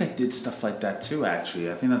think I did stuff like that too, actually.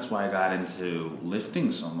 I think that's why I got into lifting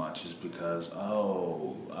so much, is because,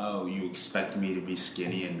 you expect me to be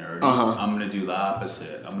skinny and nerdy. I'm going to do the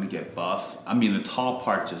opposite. I'm going to get buff. I mean, the tall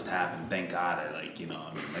part just happened. Thank God.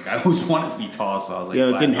 I always wanted to be tall, so I was like,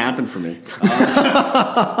 yeah, it didn't happen for me.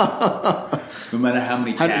 No matter how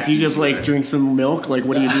many cats. Do you just like drink some milk? Like,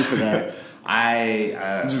 what do you do for that?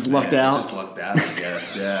 I just lucked out? Just lucked out, I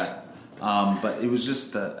guess, yeah. But it was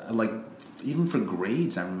just even for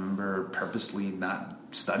grades, I remember purposely not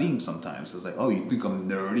studying sometimes. I was like, oh, you think I'm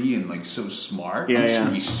nerdy and like so smart? Yeah, I'm just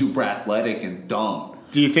gonna be super athletic and dumb.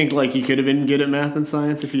 Do you think like you could have been good at math and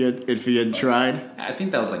science if you had tried? I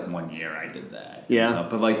think that was like 1 year I did that. Yeah. You know?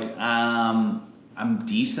 But like I'm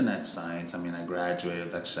decent at science. I mean, I graduated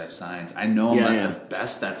with exercise science. I know I'm not the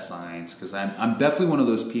best at science because I'm definitely one of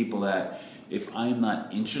those people that if I'm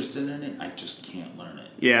not interested in it, I just can't learn it.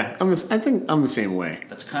 Yeah, I think I'm the same way.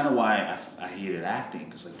 That's kind of why I hated acting,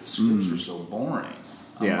 because like the scripts were so boring.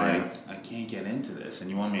 I can't get into this, and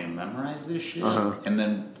you want me to memorize this shit and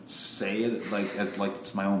then say it like as like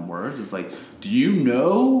it's my own words. It's like, do you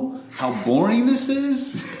know how boring this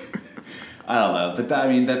is? I don't know, but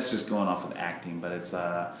that's just going off with acting. But it's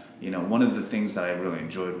one of the things that I really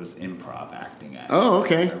enjoyed was improv acting. Actually. Oh,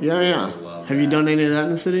 okay, Really Have you done any of that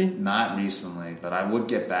in the city? Not recently, but I would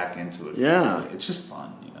get back into it. Yeah, it's just fun.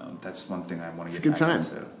 That's one thing I want to get back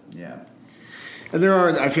into. Yeah. And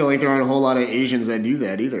I feel like there aren't a whole lot of Asians that do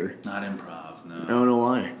that either. Not improv, no. I don't know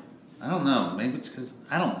why. I don't know. Maybe it's because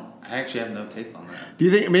I actually have no take on that. Do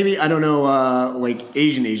you think, maybe, I don't know, like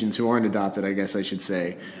Asians who aren't adopted, I guess I should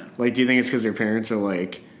say. Yeah. Like, do you think it's because their parents are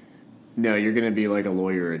like, no, you're going to be like a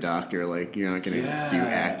lawyer or a doctor. Like, you're not going to do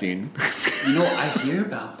acting. I hear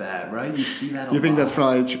about that, right? You see that a lot. You think that's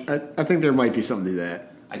probably I think there might be something to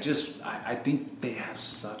that. I think they have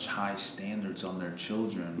such high standards on their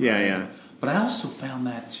children. Yeah, right? yeah. But I also found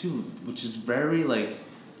that too, which is very like,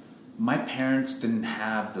 my parents didn't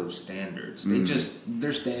have those standards. They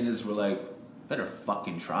their standards were like, better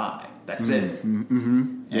fucking try. That's it.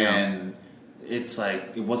 Mm-hmm. Yeah. And it's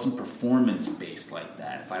like, it wasn't performance based like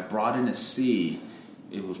that. If I brought in a C,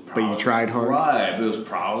 it was probably... But you tried hard? Right. But it was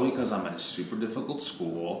probably because I'm in a super difficult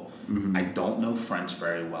school. Mm-hmm. I don't know French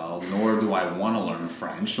very well, nor do I want to learn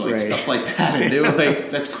French. Like, right. stuff like that. And they were like,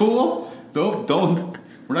 that's cool. Don't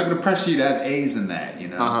we're not going to pressure you to have A's in that, you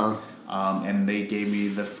know? Uh-huh. And they gave me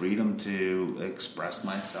the freedom to express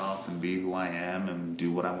myself and be who I am and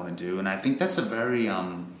do what I want to do. And I think that's a very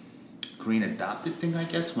green adopted thing, I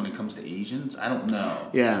guess, when it comes to Asians. I don't know.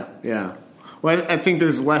 Yeah, yeah. Well, I think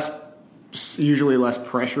there's usually less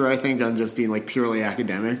pressure, I think, on just being like purely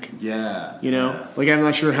academic. Yeah. You know? Yeah. Like, I'm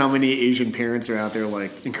not sure how many Asian parents are out there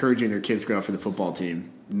like encouraging their kids to go out for the football team.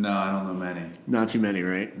 No, I don't know many. Not too many,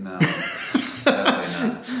 right? No. Definitely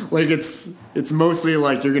not. Like, it's mostly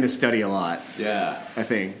like you're going to study a lot. Yeah. I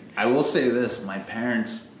think. I will say this. My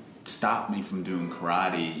parents stopped me from doing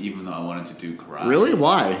karate, even though I wanted to do karate. Really?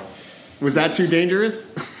 Why? Was that too dangerous?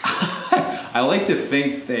 I like to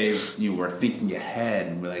think they were thinking ahead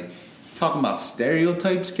and were like, talking about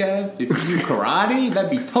stereotypes, Kev? If you do karate,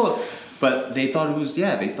 that'd be total. But they thought it was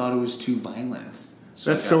too violent.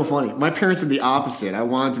 That's so funny. My parents did the opposite. I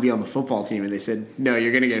wanted to be on the football team, and they said, no,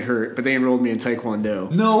 you're going to get hurt. But they enrolled me in Taekwondo.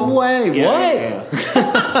 No way. Yeah, what?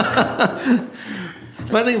 Yeah.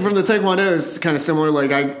 But I think from the Taekwondo, it's kind of similar.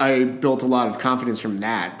 Like, I built a lot of confidence from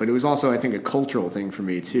that. But it was also, I think, a cultural thing for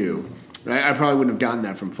me, too. I probably wouldn't have gotten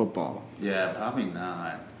that from football. Yeah, probably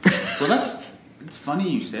not. Well, it's funny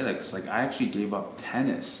you say that, because like, I actually gave up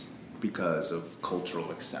tennis because of cultural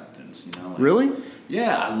acceptance, you know? Like, really?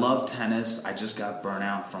 Yeah, I love tennis. I just got burnt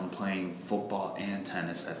out from playing football and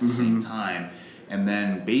tennis at the same time. And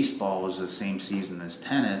then baseball was the same season as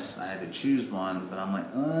tennis. I had to choose one, but I'm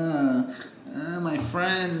like, my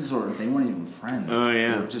friends, or they weren't even friends. Oh,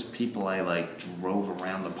 yeah. They were just people I like drove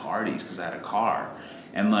around the parties because I had a car.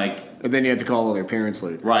 And like... And then you had to call all their parents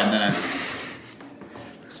late. Right, and then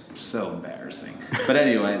so embarrassing. But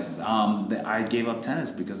anyway, I gave up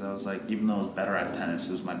tennis because I was like, even though I was better at tennis,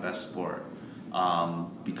 it was my best sport.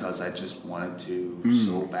 Because I just wanted to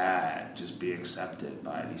so bad just be accepted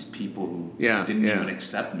by these people who didn't even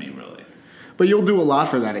accept me, really. But you'll do a lot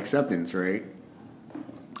for that acceptance, right?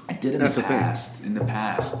 I did in the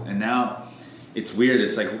past. And now it's weird.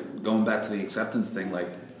 It's like going back to the acceptance thing, like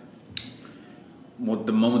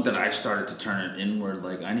the moment that I started to turn it inward,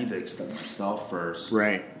 like I need to accept myself first.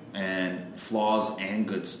 Right. And flaws and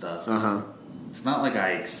good stuff. Uh-huh. It's not like I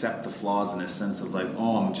accept the flaws in a sense of like,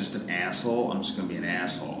 oh, I'm just an asshole. I'm just going to be an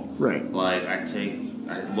asshole. Right. Like I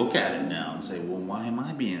look at it now and say, well, why am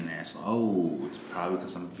I being an asshole? Oh, it's probably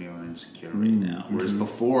because I'm feeling insecure right now. Whereas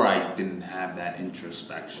before I didn't have that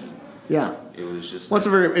introspection. Yeah. It was just. Well,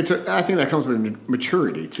 I think that comes with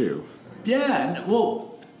maturity too. Yeah. And, well,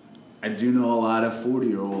 I do know a lot of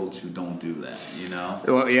 40-year-olds who don't do that, you know?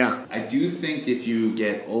 Well, yeah. I do think if you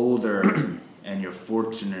get older and you're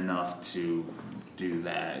fortunate enough to do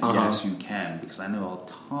that, yes, you can. Because I know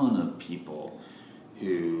a ton of people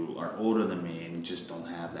who are older than me and just don't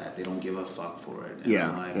have that. They don't give a fuck for it. And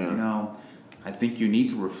I'm like, you know, I think you need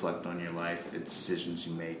to reflect on your life, the decisions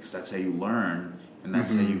you make, because that's how you learn and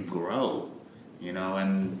that's how you grow, you know?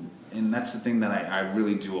 And that's the thing that I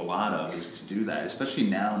really do a lot of, is to do that, especially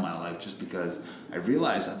now in my life, just because I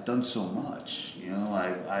realize I've done so much. You know,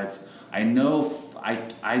 I know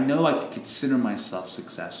I could consider myself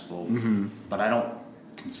successful, but I don't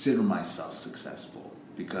consider myself successful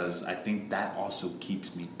because I think that also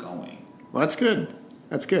keeps me going. Well, that's good.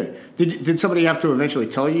 That's good. Did somebody have to eventually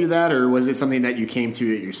tell you that, or was it something that you came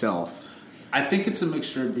to it yourself? I think it's a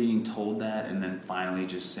mixture of being told that and then finally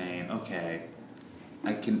just saying, okay,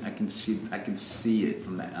 I can see it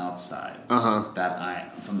from the outside.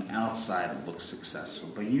 From the outside it looks successful,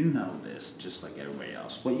 but you know this just like everybody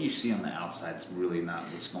else. What you see on the outside is really not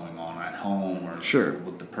what's going on at home or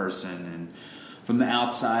with the person. And from the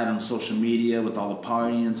outside on social media with all the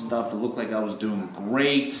partying and stuff, it looked like I was doing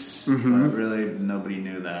great, but really nobody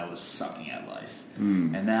knew that I was sucking at life.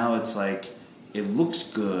 And now it's like it looks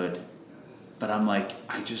good. But I'm like,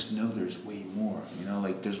 I just know there's way more, you know,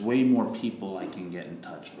 like there's way more people I can get in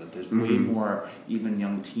touch with. There's way more even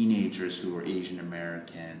young teenagers who are Asian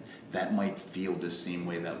American that might feel the same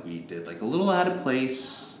way that we did. Like a little out of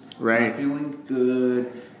place, right? Not feeling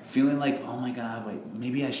good, feeling like, oh my God, like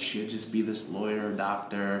maybe I should just be this lawyer or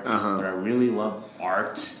doctor, but I really love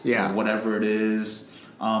art or whatever it is,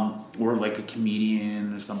 or like a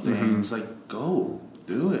comedian or something. It's like, go.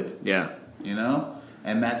 do it. Yeah. You know?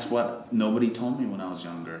 And that's what nobody told me when I was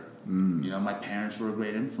younger. You know, my parents were a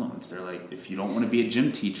great influence. They're like, if you don't want to be a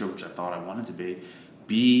gym teacher, which I thought I wanted to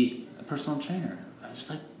be a personal trainer. I was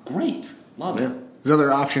like, great. Love it. There's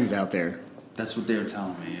other options out there. That's what they were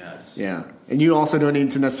telling me, yes. Yeah. And you also don't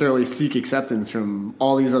need to necessarily seek acceptance from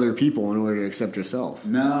all these other people in order to accept yourself.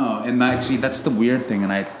 No, and actually that's the weird thing,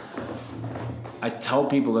 and I tell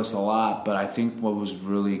people this a lot, but I think what was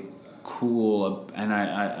really cool, and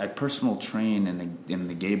I personal train in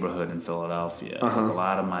the gayborhood in Philadelphia. Like a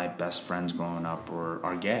lot of my best friends growing up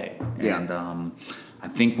are gay, and I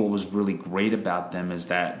think what was really great about them is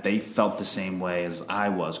that they felt the same way as I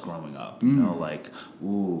was growing up. You know, like,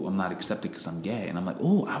 ooh, I'm not accepted because I'm gay, and I'm like,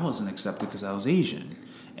 ooh, I wasn't accepted because I was Asian,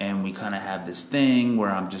 and we kind of have this thing where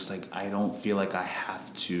I'm just like, I don't feel like I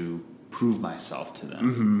have to prove myself to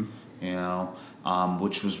them. You know,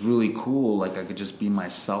 which was really cool. Like I could just be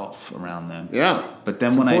myself around them. Yeah. But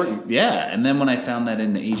then when I found that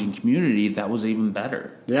in the Asian community, that was even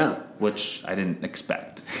better. Yeah. Which I didn't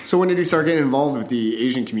expect. So when did you start getting involved with the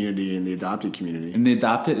Asian community and the adopted community? In the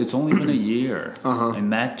adopted, it's only been a year.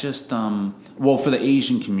 And that just, for the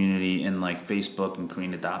Asian community in like Facebook and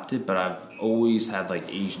Korean Adopted, but I've always had like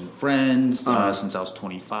Asian friends since I was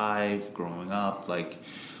 25 growing up, like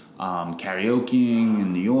karaokeing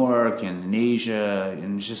in New York and in Asia,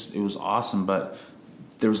 and it was awesome. But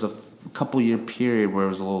there was a couple year period where it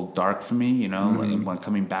was a little dark for me, you know, like when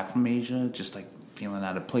coming back from Asia, just like feeling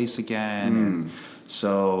out of place again. And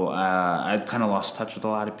so I kind of lost touch with a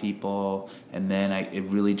lot of people, and then it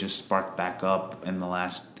really just sparked back up in the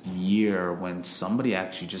last year when somebody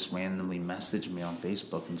actually just randomly messaged me on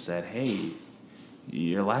Facebook and said, "Hey,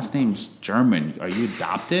 your last name's German. Are you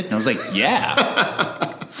adopted?" And I was like,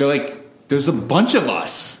 "Yeah." They're like, "There's a bunch of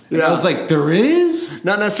us." And I was like, "There is?"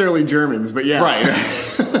 Not necessarily Germans, but yeah.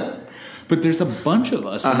 Right. But there's a bunch of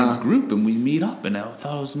us in a group, and we meet up, and I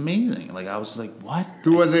thought it was amazing. Like, I was like, what?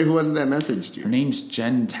 Who was it? Who was it that messaged you? Her name's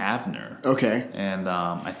Jen Tavner. Okay. And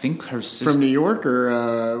I think her sister... From New York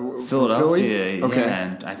or Philadelphia, Philly? Okay. Yeah.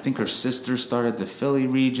 And I think her sister started the Philly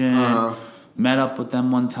region. Met up with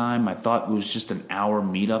them one time. I thought it was just an hour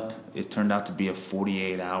meetup. It turned out to be a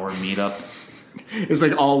 48-hour meetup. It's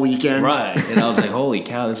like all weekend. Right. And I was like, holy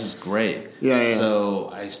cow, this is great. Yeah. So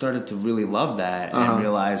I started to really love that and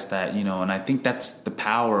realized that, you know, and I think that's the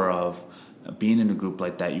power of being in a group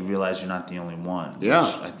like that. You realize you're not the only one. Yeah.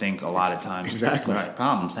 Which I think a lot of times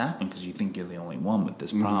problems happen because you think you're the only one with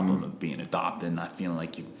this problem of being adopted and not feeling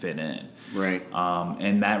like you can fit in. Right.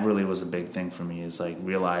 And that really was a big thing for me, is like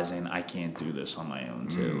realizing I can't do this on my own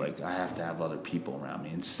too. Like I have to have other people around me.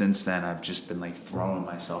 And since then I've just been like throwing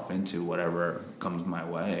myself into whatever comes my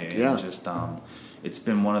way. And just it's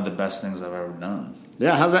been one of the best things I've ever done.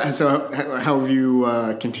 Yeah. How's that? So how have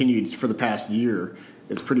you continued for the past year?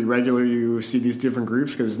 It's pretty regular you see these different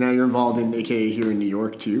groups because now you're involved in AKA here in New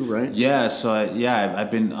York too, right? Yeah, so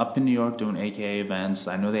I've been up in New York doing AKA events.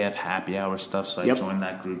 I know they have happy hour stuff, so I joined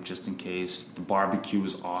that group just in case. The barbecue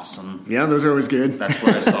was awesome. Yeah, those are always good. That's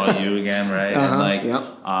where I saw you again, right? And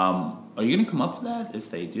are you going to come up to that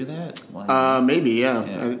if they do that? Like, maybe,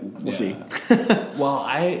 yeah. We'll see. Well,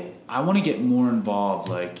 I want to get more involved,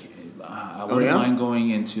 like... I wouldn't mind going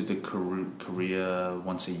into the Korea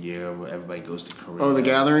once a year where everybody goes to Korea. Oh, the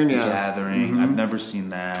gathering? The gathering. I've never seen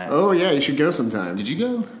that. Oh, yeah, you should go sometime. Did you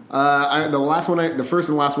go? The first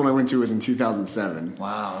and last one I went to was in 2007.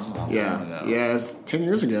 Wow, that was a long time ago. Yeah, it's 10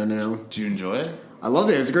 years ago now. Did you enjoy it? I loved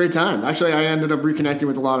it. It was a great time. Actually, I ended up reconnecting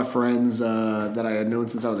with a lot of friends that I had known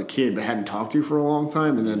since I was a kid but hadn't talked to for a long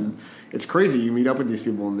time. And then it's crazy. You meet up with these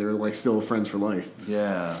people and they're like still friends for life.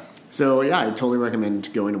 Yeah. So, yeah, I totally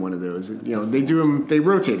recommend going to one of those. You know, they do them, they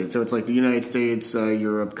rotate it. So it's like the United States,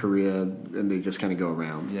 Europe, Korea, and they just kind of go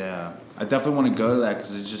around. Yeah. I definitely want to go to that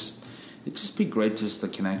because it'd just be great just to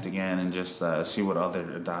connect again and just see what other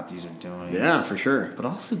adoptees are doing. Yeah, for sure. But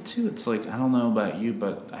also, too, it's like, I don't know about you,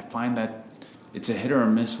 but I find that it's a hit or a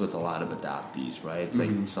miss with a lot of adoptees, right? It's like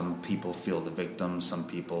some people feel the victim, some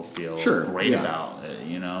people feel great about it,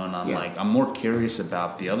 you know? And I'm like, I'm more curious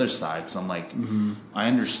about the other side because I'm like, I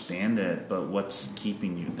understand it, but what's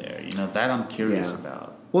keeping you there? You know, that I'm curious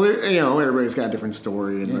about. Well, you know, everybody's got a different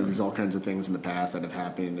story, and there's all kinds of things in the past that have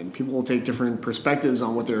happened, and people will take different perspectives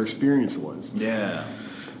on what their experience was. Yeah.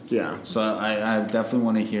 Yeah. So I definitely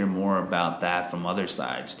want to hear more about that from other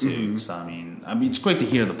sides too. Because I mean, it's great to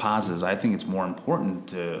hear the positives. I think it's more important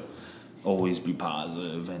to always be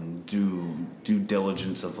positive and do due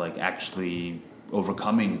diligence of like actually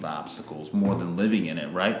overcoming the obstacles more than living in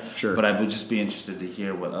it, right? Sure. But I would just be interested to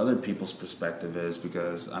hear what other people's perspective is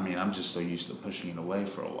because I mean, I'm just so used to pushing it away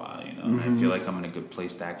for a while, you know. I feel like I'm in a good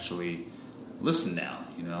place to actually listen now.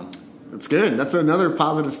 That's good. That's another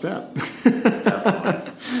positive step.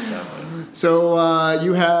 Definitely. So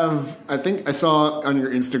you have, I think I saw on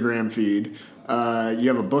your Instagram feed, you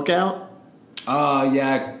have a book out?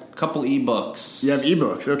 Yeah, a couple ebooks. You have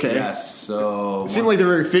ebooks, okay. Yes, so... It seemed like they're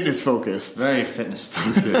very fitness focused. Very fitness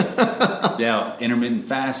focused. Yeah, intermittent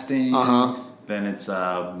fasting. Then it's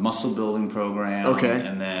a muscle building program. Okay.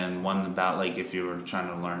 And then one about, like, if you were trying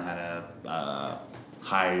to learn how to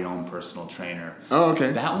hire your own personal trainer. Oh,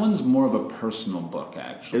 okay. That one's more of a personal book,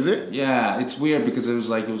 actually. Is it? Yeah, it's weird because it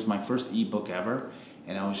was my first ebook ever,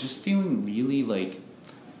 and I was just feeling really like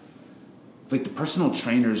the personal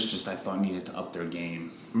trainers just I thought needed to up their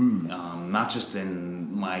game, not just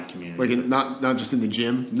in my community, Like not just in the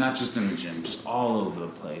gym, not just in the gym, just all over the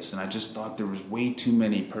place. And I just thought there was way too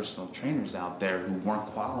many personal trainers out there who weren't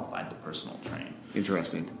qualified to personal train.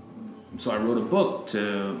 Interesting. So I wrote a book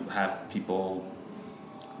to have people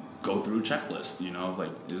go through a checklist,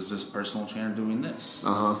 like, is this personal trainer doing this?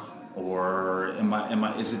 Or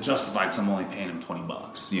is it justified because I'm only paying him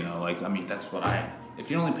 $20? That's what if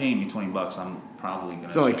you're only paying me $20, I'm probably going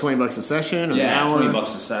to... So like $20 a session or an hour? $20 a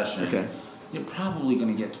session. Okay. You're probably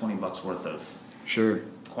going to get $20 worth of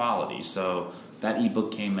quality. So that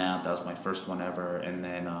ebook came out. That was my first one ever. And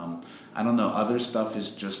then, I don't know, other stuff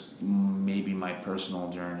is just maybe my personal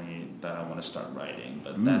journey that I want to start writing.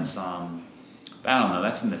 But that's... I don't know.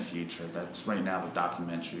 That's in the future. That's right now. The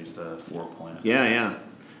documentary is the 4.0. Yeah.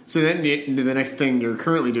 So then the next thing you're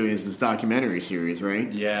currently doing is this documentary series,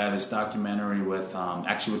 right? Yeah, this documentary with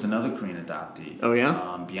with another Korean adoptee. Oh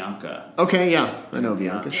yeah, Bianca. Okay, yeah, I know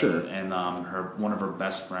Bianca. Sure. And one of her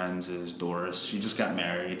best friends is Doris. She just got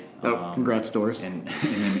married. Oh, congrats, Doris. In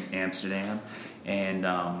Amsterdam, and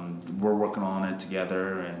we're working on it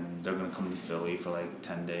together. And they're going to come to Philly for like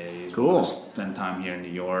 10 days. Cool. We'll spend time here in New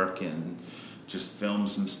York and just film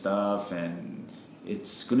some stuff, and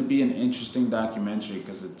it's going to be an interesting documentary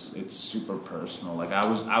because it's super personal. Like I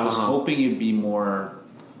was hoping it'd be more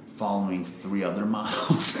following 3 other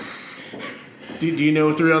models. do you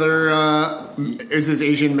know 3 other? Is this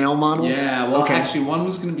Asian male models? Yeah. Well, actually, one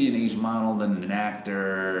was going to be an Asian model, then an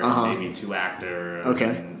actor, and maybe 2 actors.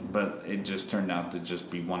 Okay. But it just turned out to just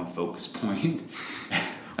be one focus point.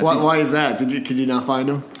 Why is that? Could you not find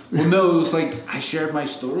them? Well, no, it was like I shared my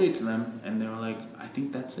story to them, and they were like, "I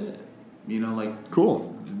think that's it."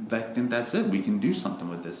 Cool. I think that's it. We can do something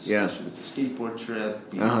with this, especially with the skateboard trip.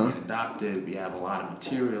 Being adopted, we have a lot of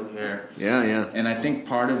material here. Yeah. And I think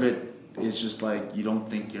part of it is just like you don't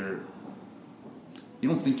think your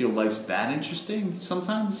life's that interesting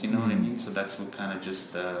sometimes. You know what I mean? So that's what kind of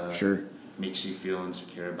just makes you feel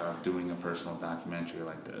insecure about doing a personal documentary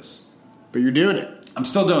like this. But you're doing it. I'm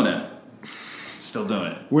still doing it. Still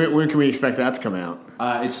doing it. When can we expect that to come out?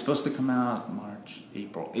 It's supposed to come out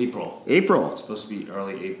April. April. It's supposed to be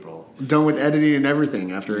early April. Done with editing and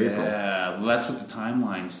everything after April. Yeah, well, that's what the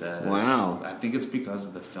timeline says. Wow. I think it's because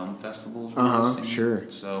of the film festivals. Sure.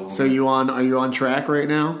 So are you on track right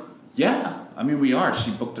now? Yeah, I mean we are.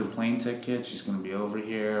 She booked her plane ticket. She's going to be over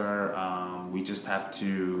here. We just have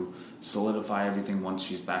to solidify everything once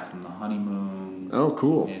she's back from the honeymoon. Oh,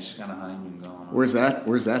 cool. Yeah, she's got a honeymoon going on. Where's that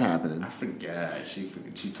happening? I forget.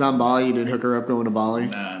 It's not Bali. You didn't hook her up going to Bali?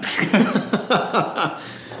 Nah.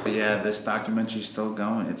 But yeah, this documentary's still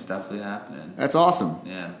going. It's definitely happening. That's awesome.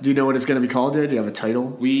 Yeah. Do you know what it's going to be called yet? Do you have a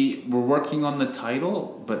title? We're working on the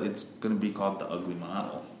title, but it's going to be called The Ugly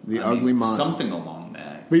Model. Ugly Model. Something along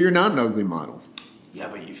that. But you're not an ugly model. Yeah,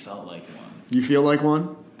 but you felt like one. You feel like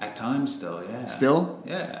one? At times still, yeah. Still?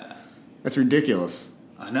 Yeah. That's ridiculous.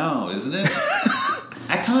 I know, isn't it?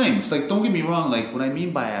 At times. Like, don't get me wrong. Like, what I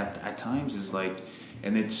mean by at times is like,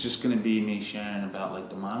 and it's just going to be me sharing about like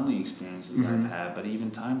the modeling experiences I've had. But even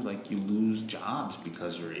times like you lose jobs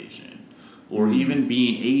because you're Asian. Or even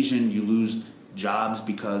being Asian, you lose jobs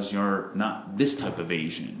because you're not this type of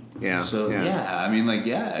Asian. Yeah. So, I mean, like,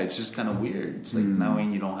 it's just kind of weird. It's like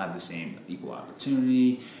knowing you don't have the same equal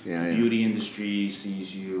opportunity. Yeah, the beauty industry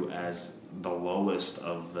sees you as the lowest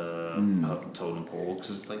of the totem pole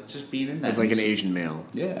because it's like just being in that. It's like an Asian male.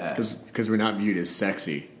 Yeah. Because we're not viewed as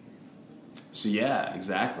sexy. So, yeah,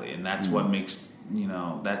 exactly. And that's what makes,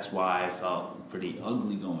 that's why I felt pretty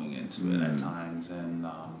ugly going into it at times. And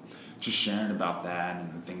just sharing about that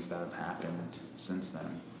and the things that have happened since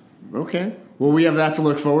then. Okay. Well, we have that to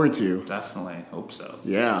look forward to. Definitely. Hope so.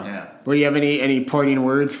 Yeah. Well, you have any parting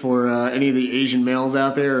words for any of the Asian males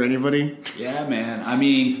out there or anybody? Yeah, man. I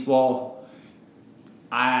mean, well,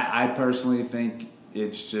 I personally think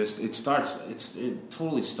it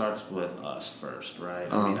totally starts with us first, right?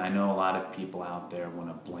 I mean, I know a lot of people out there want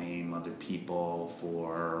to blame other people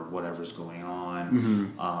for whatever's going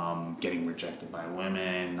on, getting rejected by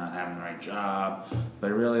women, not having the right job.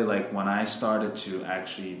 But really, like, when I started to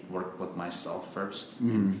actually work with myself first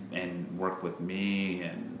and work with me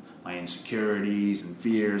and my insecurities and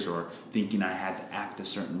fears, or thinking I had to act a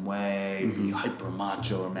certain way, be hyper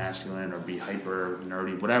macho or masculine, or be hyper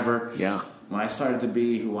nerdy, whatever. Yeah. When I started to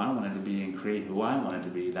be who I wanted to be and create who I wanted to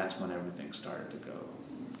be, that's when everything started to go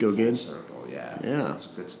full good circle. Yeah. It's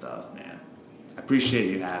good stuff, man. I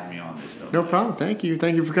appreciate you having me on this, though. No problem. Thank you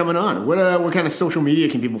for coming on. What kind of social media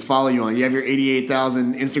can people follow you on? You have your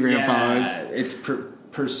 88,000 Instagram followers. It's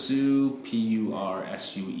Pursue, Pursue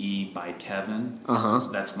by Kevin.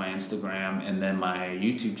 That's my Instagram, and then my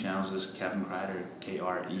YouTube channel is Kevin Kreider,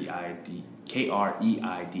 Kreider.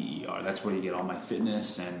 That's where you get all my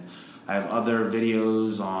fitness, and I have other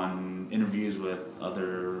videos on interviews with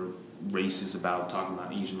other races about talking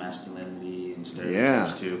about Asian masculinity and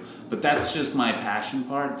stereotypes too. But that's just my passion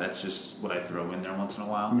part. That's just what I throw in there once in a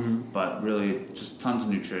while. But really, just tons of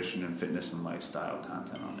nutrition and fitness and lifestyle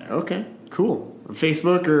content on there. Okay, cool.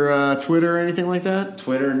 Facebook or Twitter or anything like that?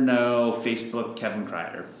 Twitter, no. Facebook, Kevin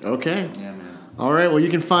Kreider. Okay. Yeah, man. All right. Well, you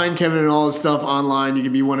can find Kevin and all his stuff online. You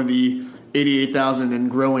can be one of the 88,000 and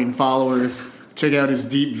growing followers. Check out his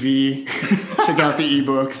Deep V. Check out the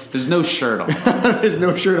ebooks. There's no shirt on. There's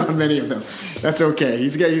no shirt on many of them. That's okay.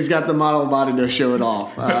 He's got the model body to show it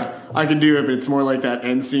off. I can do it, but it's more like that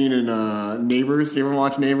end scene in Neighbors. You ever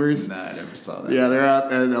watch Neighbors? Nah, I never saw that. Yeah, they're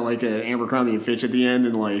out at like an Abercrombie and Fitch at the end,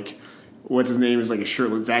 and like, what's his name is like a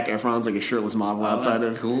shirtless. Zac Efron's like a shirtless model outside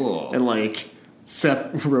that's of. Cool. And like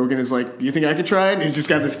Seth Rogen is like, "You think I could try it?" And he's just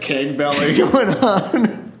got this keg belly going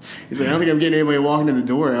on. He's like, "I don't think I'm getting anybody walking in the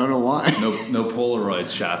door. I don't know why." No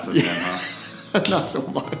Polaroid shots of him, huh? Not so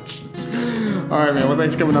much. All right, man. Well,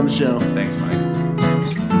 thanks for coming on the show. Thanks, Mike.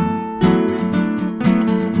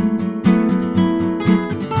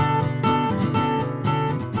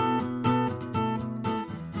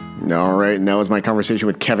 All right, and that was my conversation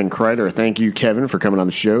with Kevin Kreider. Thank you, Kevin, for coming on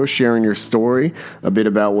the show, sharing your story, a bit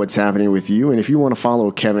about what's happening with you. And if you want to follow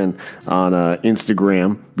Kevin on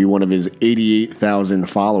Instagram, be one of his 88,000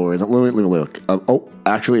 followers. Let me look.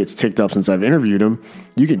 Actually, it's ticked up since I've interviewed him.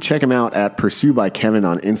 You can check him out at Pursue by Kevin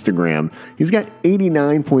on Instagram. He's got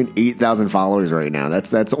 89.8 thousand followers right now.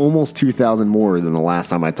 That's almost 2,000 more than the last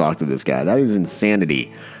time I talked to this guy. That is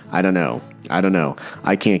insanity. I don't know.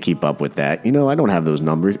 I can't keep up with that. You know, I don't have those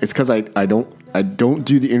numbers. It's because I don't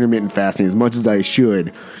do the intermittent fasting as much as I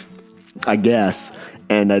should, I guess,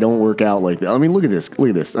 and I don't work out like that. I mean, look at this.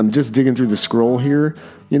 I'm just digging through the scroll here.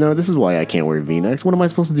 You know, this is why I can't wear V-necks. What am I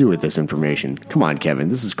supposed to do with this information? Come on, Kevin.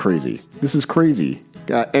 This is crazy.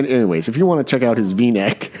 And anyways, if you want to check out his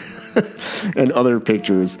V-neck and other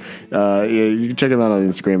pictures, you can check him out on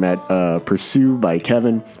Instagram at Pursue by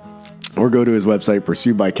Kevin. Or go to his website,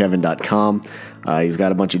 pursuebyKevin.com. He's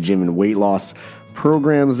got a bunch of gym and weight loss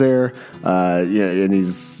programs there. And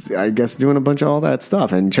he's, I guess, doing a bunch of all that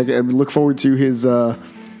stuff. And look forward to his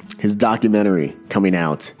documentary coming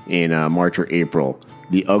out in March or April,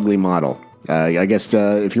 The Ugly Model. I guess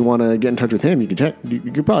if you want to get in touch with him, you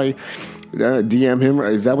could probably DM him.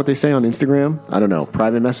 Is that what they say on Instagram? I don't know.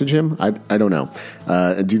 Private message him? I don't know.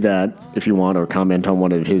 Do that if you want, or comment on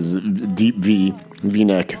one of his deep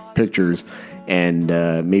V-neck pictures, and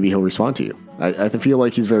maybe he'll respond to you. I feel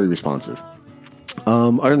like he's very responsive.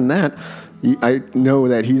 Other than that, I know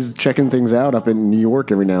that he's checking things out up in New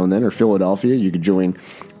York every now and then, or Philadelphia. You could join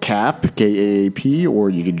CAP, K-A-A-P, or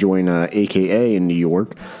you could join AKA in New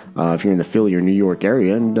York if you're in the Philly or New York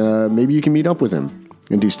area, and maybe you can meet up with him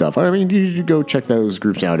and do stuff. I mean, you should go check those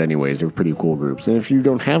groups out anyways. They're pretty cool groups. And if you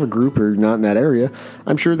don't have a group or not in that area,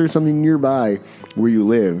 I'm sure there's something nearby where you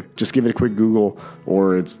live. Just give it a quick Google,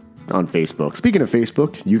 or it's on Facebook. Speaking of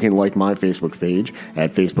Facebook, you can like my Facebook page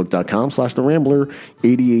at facebook.com/TheRambler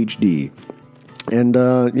ADHD. And,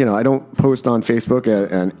 I don't post on Facebook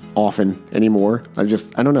and often anymore. I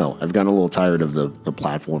don't know. I've gotten a little tired of the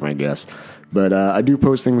platform, I guess. But I do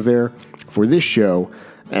post things there for this show,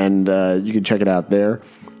 and you can check it out there.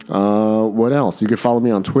 What else? You can follow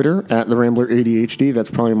me on Twitter at TheRamblerADHD. That's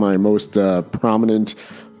probably my most prominent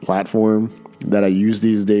platform that I use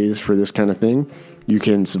these days for this kind of thing. You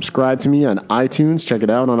can subscribe to me on iTunes. Check it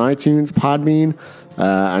out on iTunes, Podbean.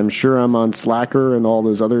 I'm sure I'm on Slacker and all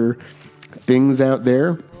those other things out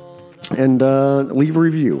there. And leave a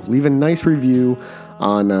review. Leave a nice review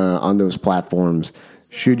on those platforms.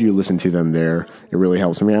 Should you listen to them there, it really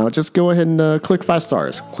helps me out. Just go ahead and click 5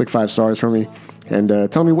 stars. Click 5 stars for me, and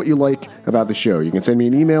tell me what you like about the show. You can send me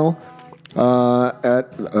an email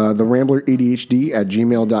at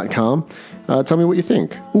therambleradhd@gmail.com. Tell me what you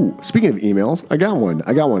think. Ooh, speaking of emails, I got one.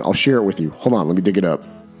 I'll share it with you. Hold on, let me dig it up.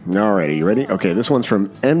 Alrighty, you ready? Okay, this one's from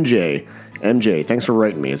MJ. MJ, thanks for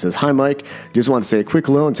writing me. It says, "Hi, Mike. Just want to say a quick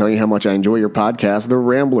hello and tell you how much I enjoy your podcast, The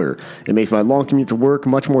Rambler. It makes my long commute to work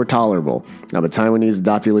much more tolerable. I'm a Taiwanese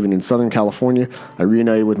adoptee living in Southern California. I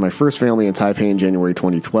reunited with my first family in Taipei in January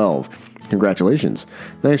 2012. Congratulations.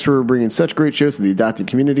 Thanks for bringing such great shows to the adoptee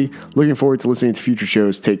community. Looking forward to listening to future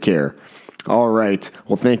shows. Take care." All right.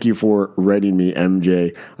 Well, thank you for writing me,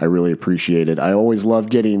 MJ. I really appreciate it. I always love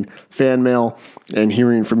getting fan mail and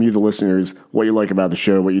hearing from you, the listeners, what you like about the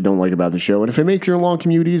show, what you don't like about the show. And if it makes your long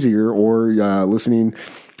commute easier, or listening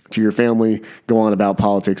to your family go on about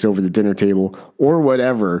politics over the dinner table or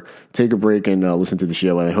whatever, take a break and listen to the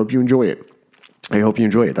show. And I hope you enjoy it.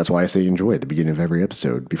 That's why I say enjoy at the beginning of every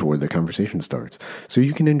episode before the conversation starts. So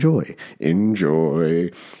you can enjoy.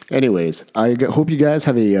 Anyways, I hope you guys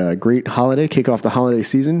have a great holiday. Kick off the holiday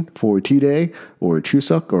season for T-Day or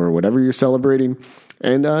Chuseok or whatever you're celebrating.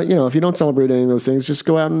 And, if you don't celebrate any of those things, just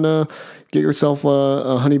go out and get yourself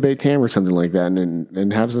a honey baked ham or something like that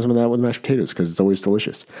and have some of that with mashed potatoes because it's always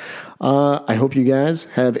delicious. I hope you guys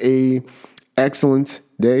have a excellent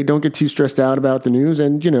day. Don't get too stressed out about the news.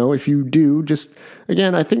 And, if you do,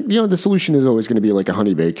 again, I think, the solution is always going to be like a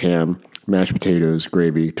honey baked ham, mashed potatoes,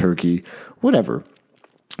 gravy, turkey, whatever.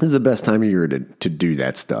 This is the best time of year to do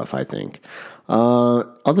that stuff, I think.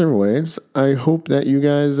 Otherwise, I hope that you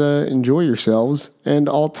guys enjoy yourselves, and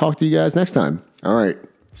I'll talk to you guys next time. All right.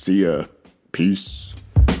 See ya. Peace.